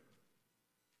mirror.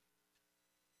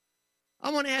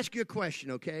 I want to ask you a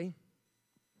question, okay?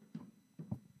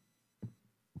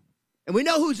 And we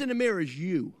know who's in the mirror is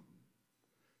you.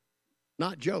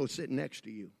 Not Joe sitting next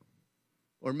to you.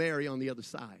 Or Mary on the other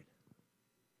side.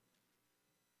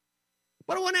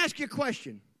 But I want to ask you a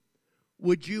question.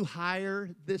 Would you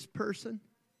hire this person?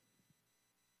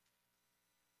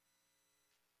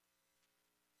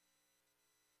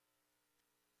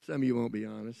 Some of you won't be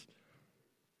honest.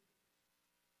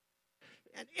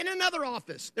 And in another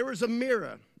office, there was a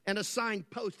mirror and a sign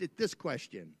posted this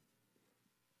question.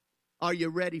 Are you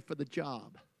ready for the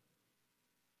job?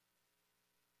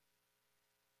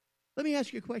 Let me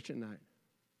ask you a question tonight.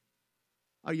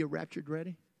 Are you raptured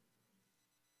ready?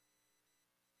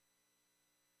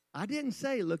 I didn't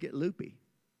say look at Loopy.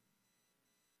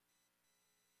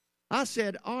 I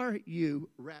said, are you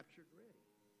raptured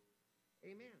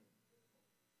ready? Amen.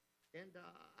 And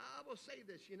I will say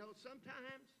this, you know,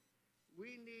 sometimes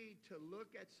we need to look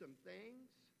at some things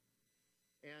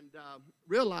and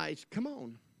realize, come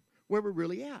on, where we're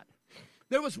really at.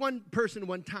 There was one person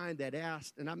one time that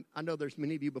asked, and I know there's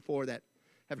many of you before that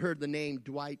have heard the name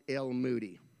Dwight L.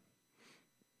 Moody.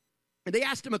 And they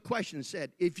asked him a question and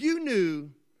said, if you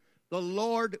knew the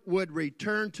Lord would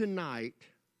return tonight,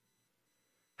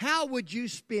 how would you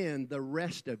spend the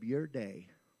rest of your day?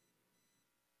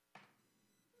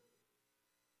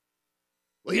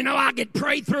 Well, you know, I get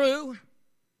prayed through.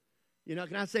 You know,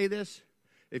 can I say this?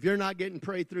 If you're not getting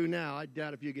prayed through now, I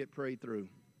doubt if you get prayed through.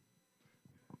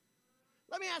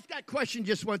 Let me ask that question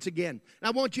just once again. And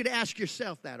I want you to ask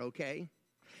yourself that, okay?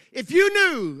 If you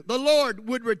knew the Lord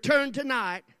would return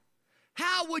tonight,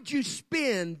 how would you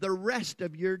spend the rest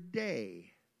of your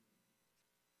day?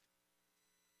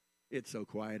 It's so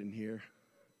quiet in here.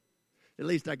 At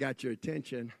least I got your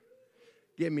attention.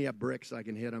 Give me a brick so I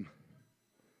can hit them.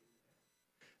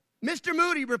 Mr.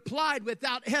 Moody replied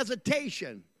without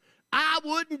hesitation, I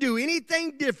wouldn't do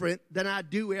anything different than I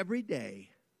do every day.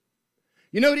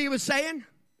 You know what he was saying?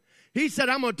 He said,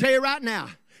 I'm going to tell you right now,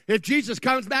 if Jesus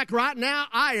comes back right now,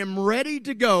 I am ready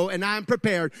to go and I'm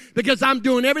prepared because I'm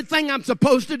doing everything I'm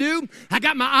supposed to do. I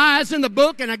got my eyes in the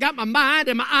book and I got my mind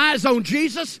and my eyes on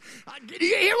Jesus. Do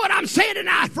you hear what I'm saying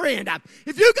tonight, friend?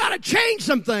 If you got to change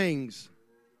some things,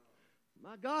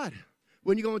 my God,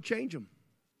 when are you going to change them?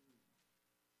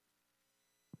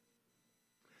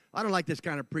 I don't like this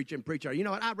kind of preaching preacher. You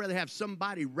know what? I'd rather have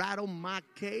somebody rattle my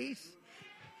case.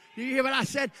 Do you hear what I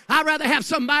said? I'd rather have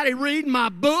somebody read my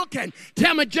book and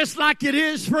tell me just like it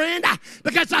is, friend,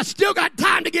 because I still got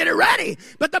time to get it ready.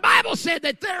 But the Bible said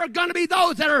that there are going to be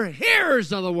those that are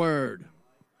hearers of the word.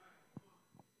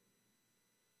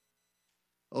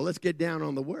 Oh, let's get down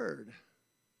on the word.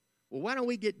 Well, why don't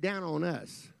we get down on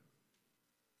us?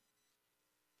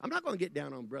 I'm not going to get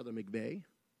down on Brother McVeigh.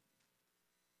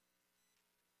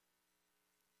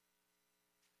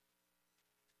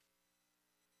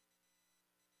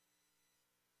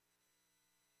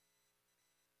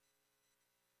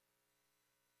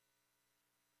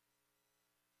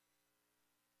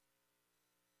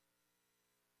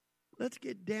 Let's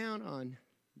get down on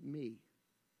me.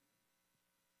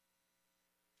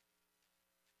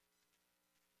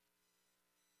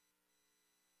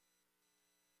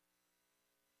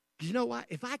 You know what?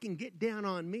 If I can get down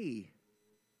on me,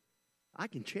 I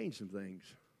can change some things.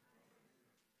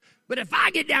 But if I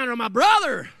get down on my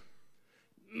brother,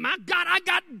 my God, I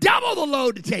got double the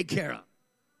load to take care of.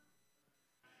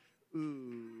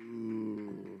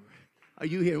 Ooh. Are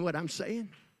you hearing what I'm saying?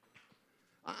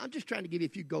 I'm just trying to give you a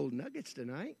few gold nuggets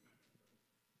tonight.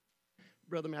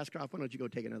 Brother Mascroft, why don't you go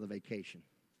take another vacation?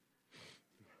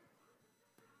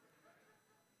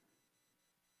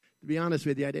 To be honest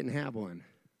with you, I didn't have one.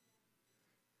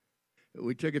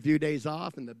 We took a few days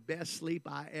off, and the best sleep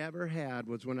I ever had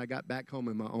was when I got back home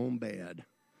in my own bed.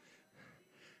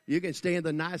 You can stay in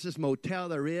the nicest motel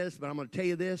there is, but I'm going to tell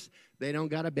you this, they don't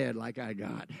got a bed like I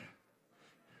got.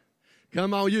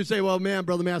 Come on, you say, well, man,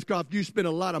 Brother Mascroft, you spend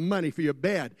a lot of money for your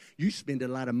bed. You spend a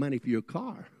lot of money for your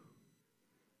car.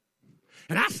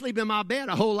 And I sleep in my bed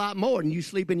a whole lot more than you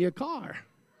sleep in your car.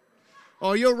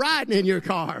 Or you're riding in your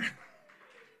car.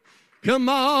 Come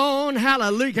on,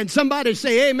 hallelujah. Can somebody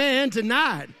say amen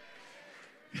tonight?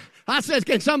 I said,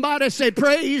 can somebody say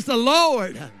praise the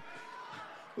Lord?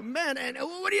 Man, and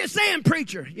what are you saying,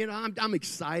 preacher? You know, I'm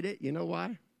excited. You know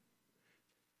why?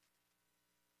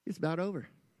 It's about over.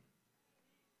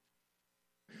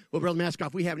 Well, Brother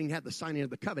Mascroft, we haven't even had the signing of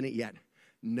the covenant yet.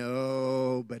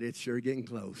 No, but it's sure getting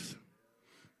close.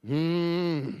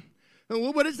 Well,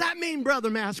 what does that mean,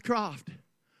 Brother Mascroft?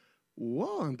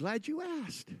 Whoa, I'm glad you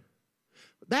asked.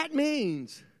 That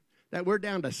means that we're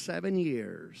down to 7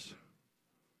 years.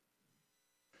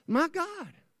 My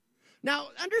God. Now,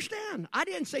 understand, I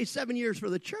didn't say 7 years for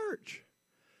the church.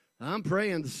 I'm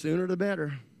praying the sooner the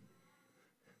better.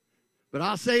 But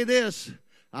I'll say this.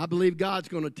 I believe God's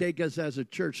going to take us as a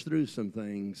church through some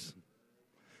things.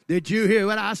 Did you hear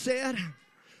what I said?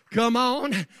 Come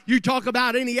on. You talk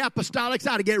about any apostolics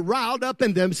ought to get riled up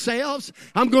in themselves.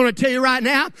 I'm going to tell you right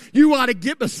now, you ought to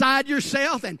get beside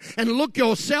yourself and look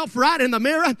yourself right in the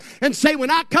mirror and say, when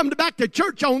I come back to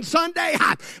church on Sunday,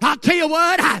 I'll tell you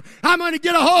what, I'm going to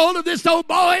get a hold of this old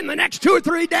boy in the next 2 or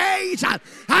 3 days.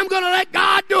 I'm going to let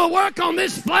God do a work on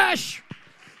this flesh.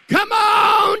 Come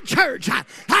on, church.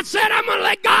 I said I'm going to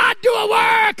let God do a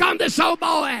work on this old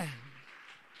boy.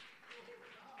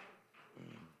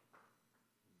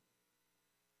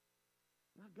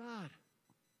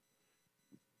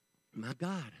 My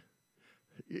God.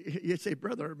 You say,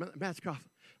 Brother Mascroft,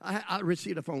 I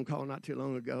received a phone call not too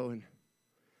long ago,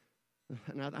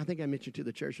 and I think I mentioned to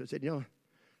the church, I said, you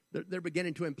know, they're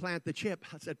beginning to implant the chip.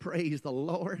 I said, praise the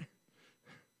Lord.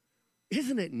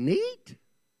 Isn't it neat?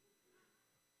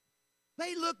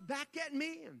 They look back at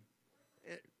me and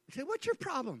say, what's your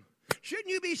problem? Shouldn't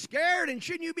you be scared and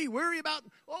shouldn't you be worried about,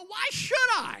 well, why should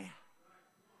I?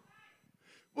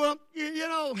 Well, you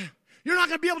know, you're not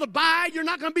going to be able to buy. You're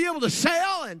not going to be able to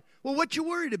sell. And, well, what you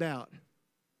worried about?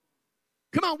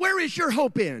 Come on, where is your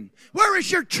hope in? Where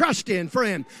is your trust in,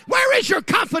 friend? Where is your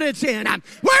confidence in?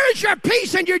 Where is your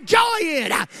peace and your joy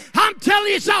in? I'm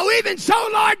telling you so, even so,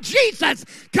 Lord Jesus,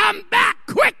 come back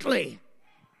quickly.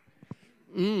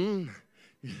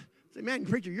 Say, man,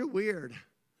 preacher, you're weird.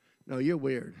 No, you're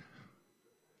weird.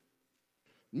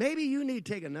 Maybe you need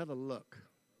to take another look.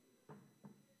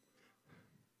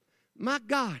 My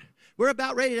God. We're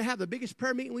about ready to have the biggest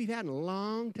prayer meeting we've had in a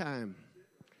long time.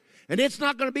 And it's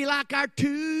not going to be like our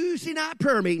Tuesday night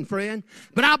prayer meeting, friend.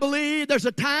 But I believe there's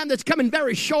a time that's coming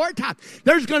very short.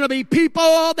 There's going to be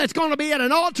people that's going to be at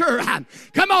an altar.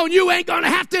 Come on, you ain't going to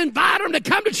have to invite them to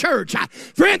come to church.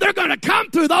 Friend, they're going to come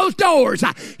through those doors.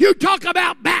 You talk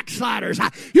about backsliders.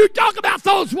 You talk about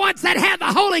those ones that have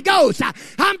the Holy Ghost.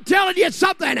 I'm telling you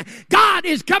something. God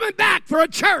is coming back for a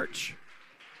church.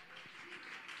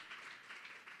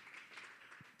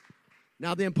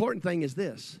 Now, the important thing is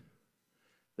this.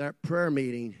 That prayer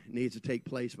meeting needs to take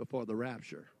place before the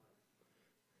rapture.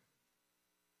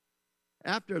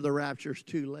 After the rapture is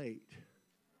too late.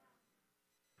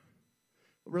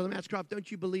 Brother Mascroft,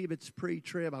 don't you believe it's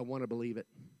pre-trib? I want to believe it.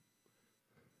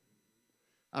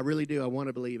 I really do. I want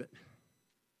to believe it.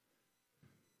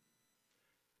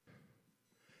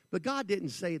 But God didn't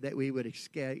say that we would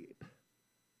escape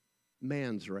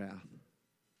man's wrath.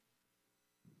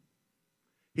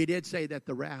 He did say that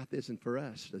the wrath isn't for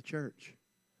us, the church.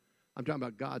 I'm talking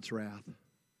about God's wrath.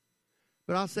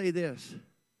 But I'll say this.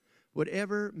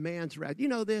 Whatever man's wrath. You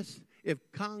know this? If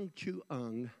Kang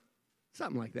Chu-ung,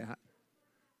 something like that,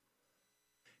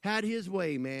 had his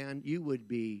way, man, you would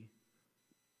be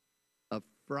a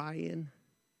frying.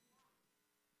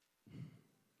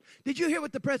 Did you hear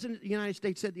what the President of the United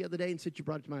States said the other day, and since you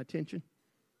brought it to my attention?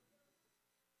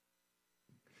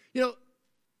 You know,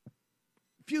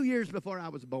 a few years before I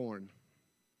was born,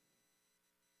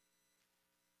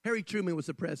 Harry Truman was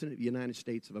the President of the United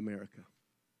States of America.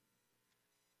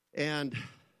 And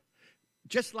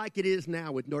just like it is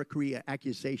now with North Korea,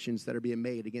 accusations that are being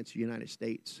made against the United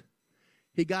States,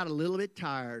 he got a little bit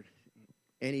tired,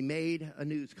 and he made a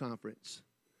news conference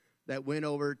that went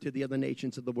over to the other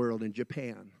nations of the world in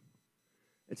Japan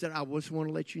and said, I just want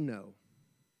to let you know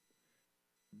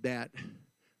that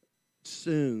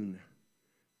soon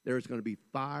there is going to be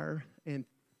fire and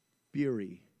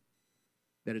fury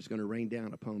that is going to rain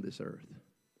down upon this earth.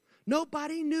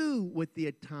 Nobody knew what the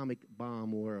atomic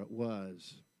bomb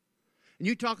was. And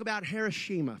you talk about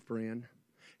Hiroshima, friend.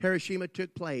 Hiroshima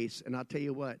took place, and I'll tell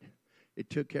you what,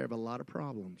 it took care of a lot of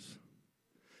problems.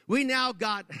 We now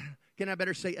got, can I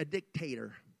better say, a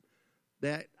dictator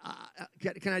that,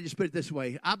 can I just put it this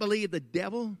way? I believe the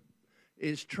devil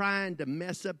is trying to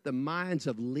mess up the minds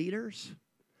of leaders.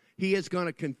 He is going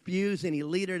to confuse any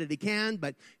leader that he can.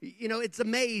 But, you know, it's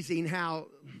amazing how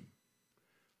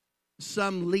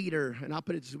some leader, and I'll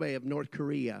put it this way, of North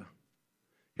Korea,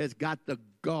 has got the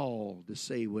gall to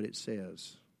say what it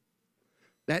says.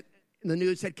 That the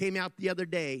news that came out the other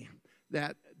day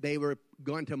that they were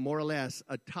going to more or less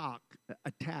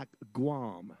attack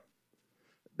Guam.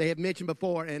 They have mentioned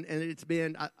before, and it's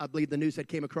been, I believe the news that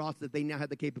came across that they now have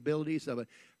the capabilities of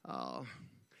a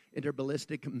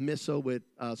interballistic missile with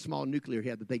a small nuclear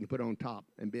head that they can put on top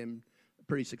and been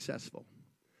pretty successful.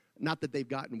 Not that they've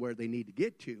gotten where they need to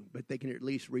get to, but they can at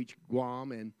least reach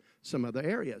Guam and some other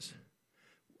areas.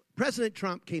 President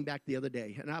Trump came back the other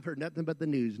day, and I've heard nothing but the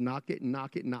news. Knock it,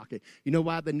 knock it, knock it. You know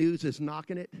why the news is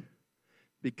knocking it?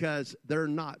 Because they're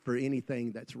not for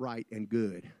anything that's right and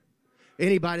good.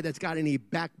 Anybody that's got any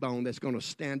backbone that's going to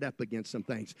stand up against some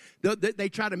things. They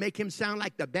try to make him sound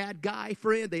like the bad guy,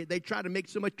 friend. They try to make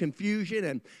so much confusion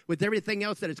and with everything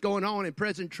else that is going on. And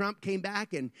President Trump came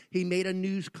back and he made a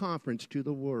news conference to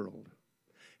the world.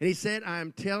 And he said,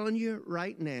 I'm telling you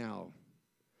right now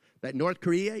that North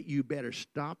Korea, you better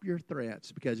stop your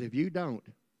threats. Because if you don't,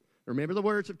 remember the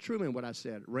words of Truman, what I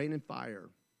said, rain and fire.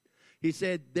 He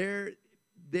said, there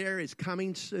is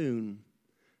coming soon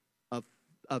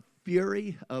a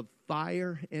fury of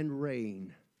fire and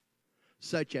rain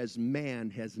such as man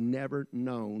has never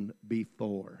known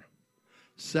before.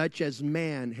 Such as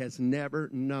man has never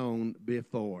known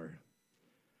before.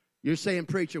 You're saying,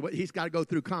 preacher, he's got to go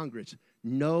through Congress.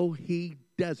 No, he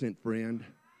doesn't, friend.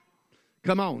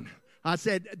 Come on. I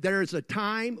said there's a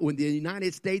time when the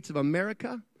United States of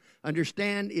America,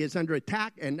 is under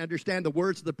attack, and understand the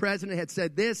words of the president had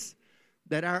said this,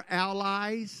 that our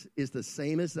allies is the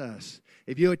same as us.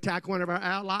 If you attack one of our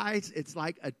allies, it's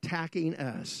like attacking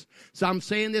us. So I'm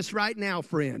saying this right now,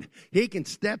 friend. He can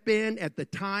step in at the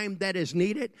time that is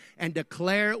needed and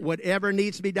declare whatever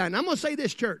needs to be done. I'm going to say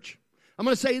this, church. I'm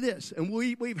going to say this, and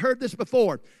we've heard this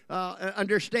before.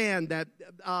 Understand that,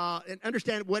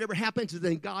 understand whatever happens is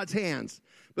in God's hands.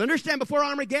 But understand, before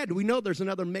Armageddon, we know there's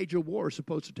another major war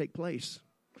supposed to take place.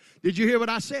 Did you hear what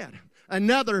I said?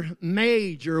 Another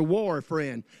major war,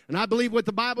 friend. And I believe what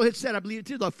the Bible has said, I believe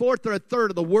too, the fourth or a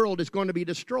third of the world is going to be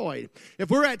destroyed. If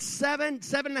we're at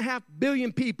 7.5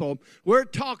 billion people, we're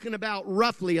talking about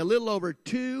roughly a little over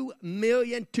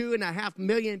 2.5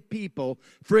 million people,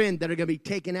 friend, that are going to be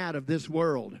taken out of this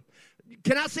world.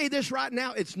 Can I say this right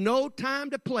now? It's no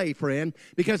time to play, friend,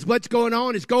 because what's going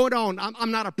on is going on.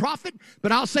 I'm not a prophet,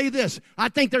 but I'll say this. I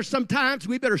think there's some times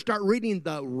we better start reading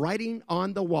the writing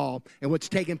on the wall and what's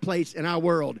taking place in our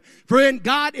world. Friend,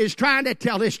 God is trying to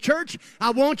tell His church,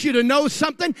 I want you to know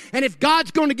something, and if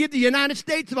God's going to give the United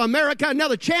States of America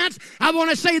another chance, I want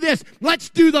to say this. Let's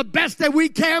do the best that we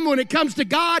can when it comes to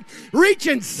God,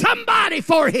 reaching somebody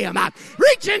for Him,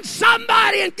 reaching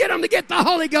somebody and get them to get the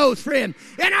Holy Ghost, friend,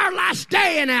 in our last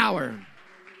day and hour.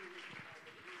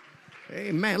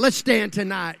 Amen. Let's stand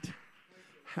tonight.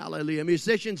 Hallelujah.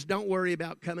 Musicians, don't worry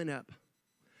about coming up.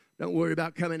 Don't worry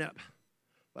about coming up.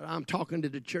 But I'm talking to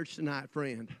the church tonight,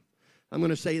 friend. I'm going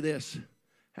to say this.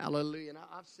 Hallelujah. And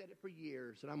I've said it for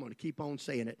years, and I'm going to keep on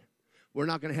saying it. We're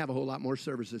not going to have a whole lot more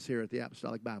services here at the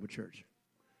Apostolic Bible Church.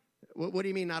 What do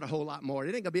you mean not a whole lot more? It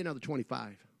ain't going to be another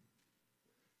 25.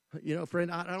 You know,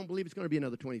 friend, I don't believe it's going to be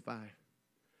another 25.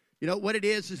 You know, what it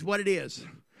is what it is.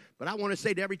 But I want to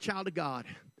say to every child of God,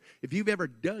 if you've ever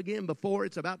dug in before,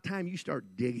 it's about time you start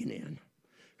digging in.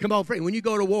 Come on, friend. When you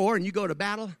go to war and you go to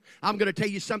battle, I'm going to tell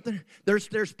you something.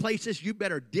 There's places you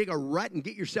better dig a rut and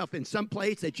get yourself in some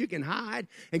place that you can hide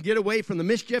and get away from the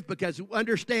mischief, because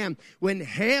understand, when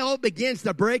hell begins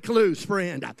to break loose,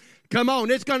 friend, come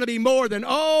on, it's going to be more than,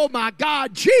 oh, my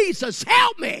God, Jesus,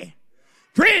 help me.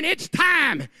 Friend, it's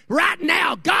time right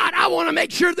now. God, I want to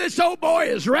make sure this old boy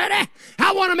is ready.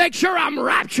 I want to make sure I'm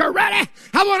rapture ready.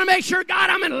 I want to make sure, God,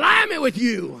 I'm in alignment with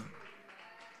you.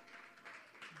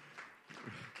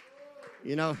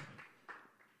 You know,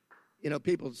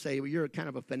 people say, well, you're kind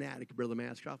of a fanatic, Brother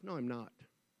Mascroft. No, I'm not.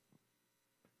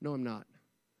 No, I'm not.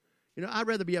 You know, I'd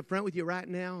rather be up front with you right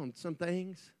now on some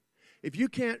things. If you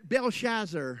can't,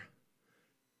 Belshazzar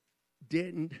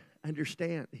didn't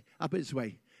understand. I'll put it this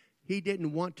way. He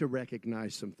didn't want to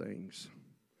recognize some things.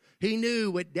 He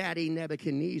knew what Daddy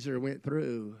Nebuchadnezzar went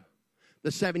through.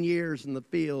 The 7 years in the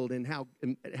field and how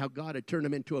God had turned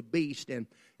him into a beast. And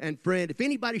friend, if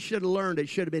anybody should have learned, it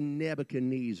should have been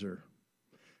Nebuchadnezzar.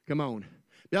 Come on.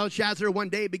 Belshazzar one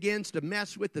day begins to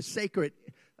mess with the sacred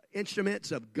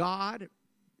instruments of God,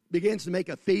 begins to make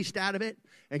a feast out of it,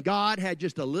 and God had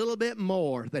just a little bit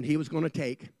more than he was going to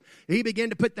take. He began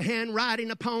to put the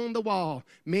handwriting upon the wall.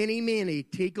 Many, many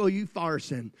tickle you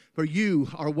farson, for you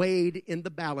are weighed in the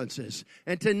balances.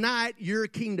 And tonight your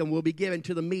kingdom will be given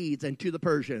to the Medes and to the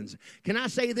Persians. Can I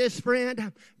say this,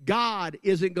 friend? God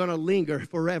isn't going to linger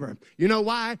forever. You know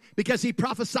why? Because he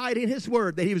prophesied in his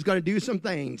word that he was going to do some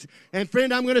things. And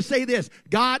friend, I'm going to say this.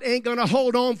 God ain't going to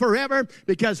hold on forever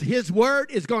because his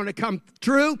word is going to come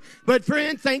true. But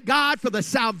friend, thank God for the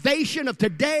salvation of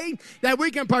today that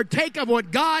we can partake of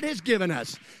what God has given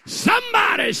us.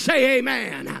 Somebody say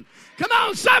amen. Come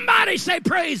on, somebody say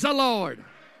praise the Lord.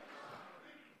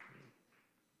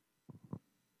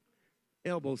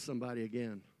 Elbow somebody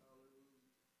again.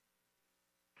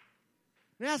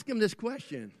 And ask him this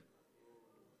question.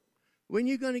 When are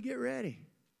you going to get ready?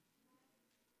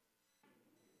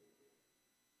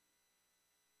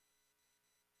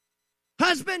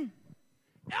 Husband,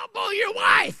 elbow your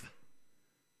wife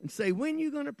and say, when are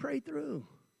you going to pray through?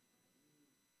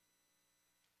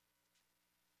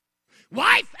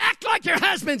 Wife, act like your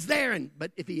husband's there.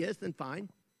 But if he is, then fine.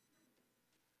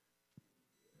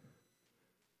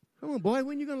 Come on, boy,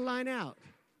 when are you going to line out?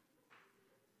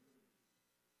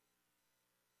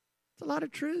 It's a lot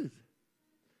of truth.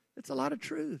 It's a lot of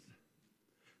truth.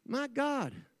 My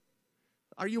God.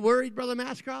 Are you worried, Brother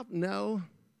Mascroft? No.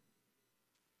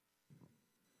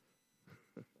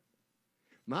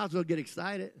 Might as well get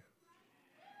excited.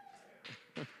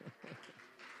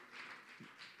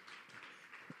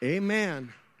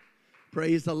 Amen.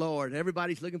 Praise the Lord.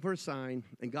 Everybody's looking for a sign,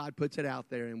 and God puts it out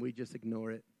there, and we just ignore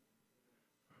it.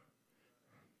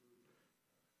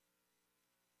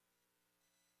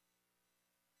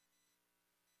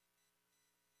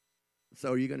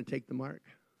 So are you going to take the mark?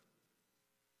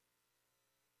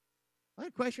 I have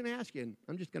a question to ask you, and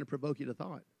I'm just going to provoke you to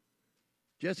thought.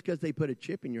 Just because they put a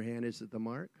chip in your hand, is it the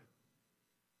mark?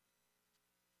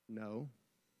 No.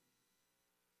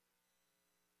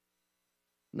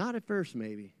 Not at first,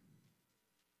 maybe.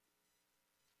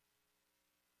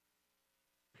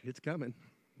 It's coming.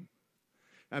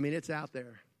 I mean, it's out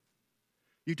there.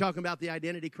 You talking about the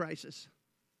identity crisis?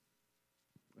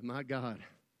 My God.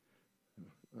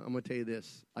 I'm going to tell you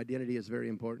this. Identity is very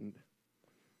important.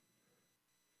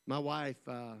 My wife,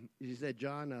 she said,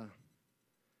 John,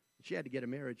 she had to get a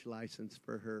marriage license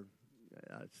for her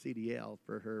CDL,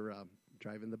 for her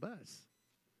driving the bus.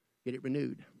 Get it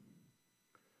renewed.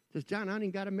 Says, John, I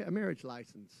ain't got a marriage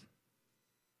license.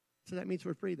 So that means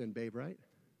we're free then, babe, right?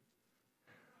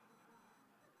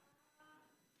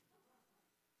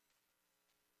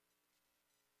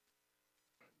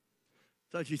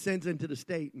 So she sends into the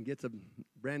state and gets a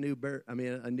brand new,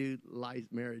 a new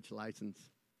marriage license.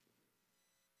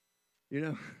 You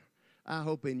know, I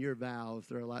hope in your vows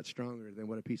they're a lot stronger than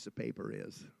what a piece of paper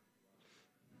is.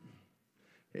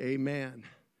 Amen.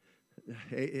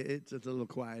 It's a little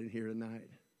quiet in here tonight.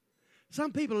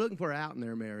 Some people are looking for an out in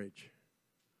their marriage.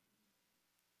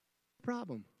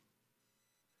 Problem.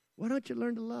 Why don't you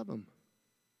learn to love them?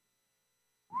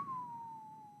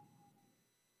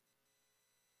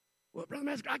 Well, Brother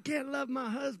Master, I can't love my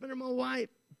husband or my wife.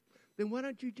 Then why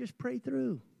don't you just pray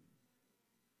through?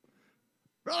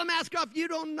 Brother Mascroft, you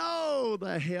don't know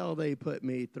the hell they put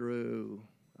me through.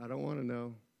 I don't want to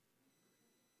know.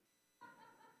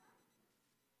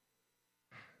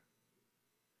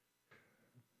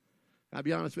 I'll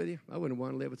be honest with you, I wouldn't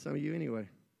want to live with some of you anyway.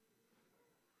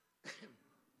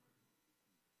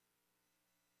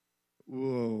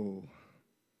 Whoa.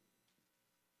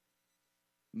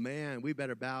 Man, we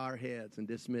better bow our heads and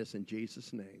dismiss in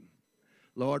Jesus' name.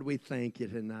 Lord, we thank you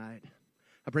tonight.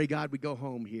 I pray, God, we go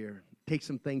home here, take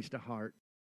some things to heart.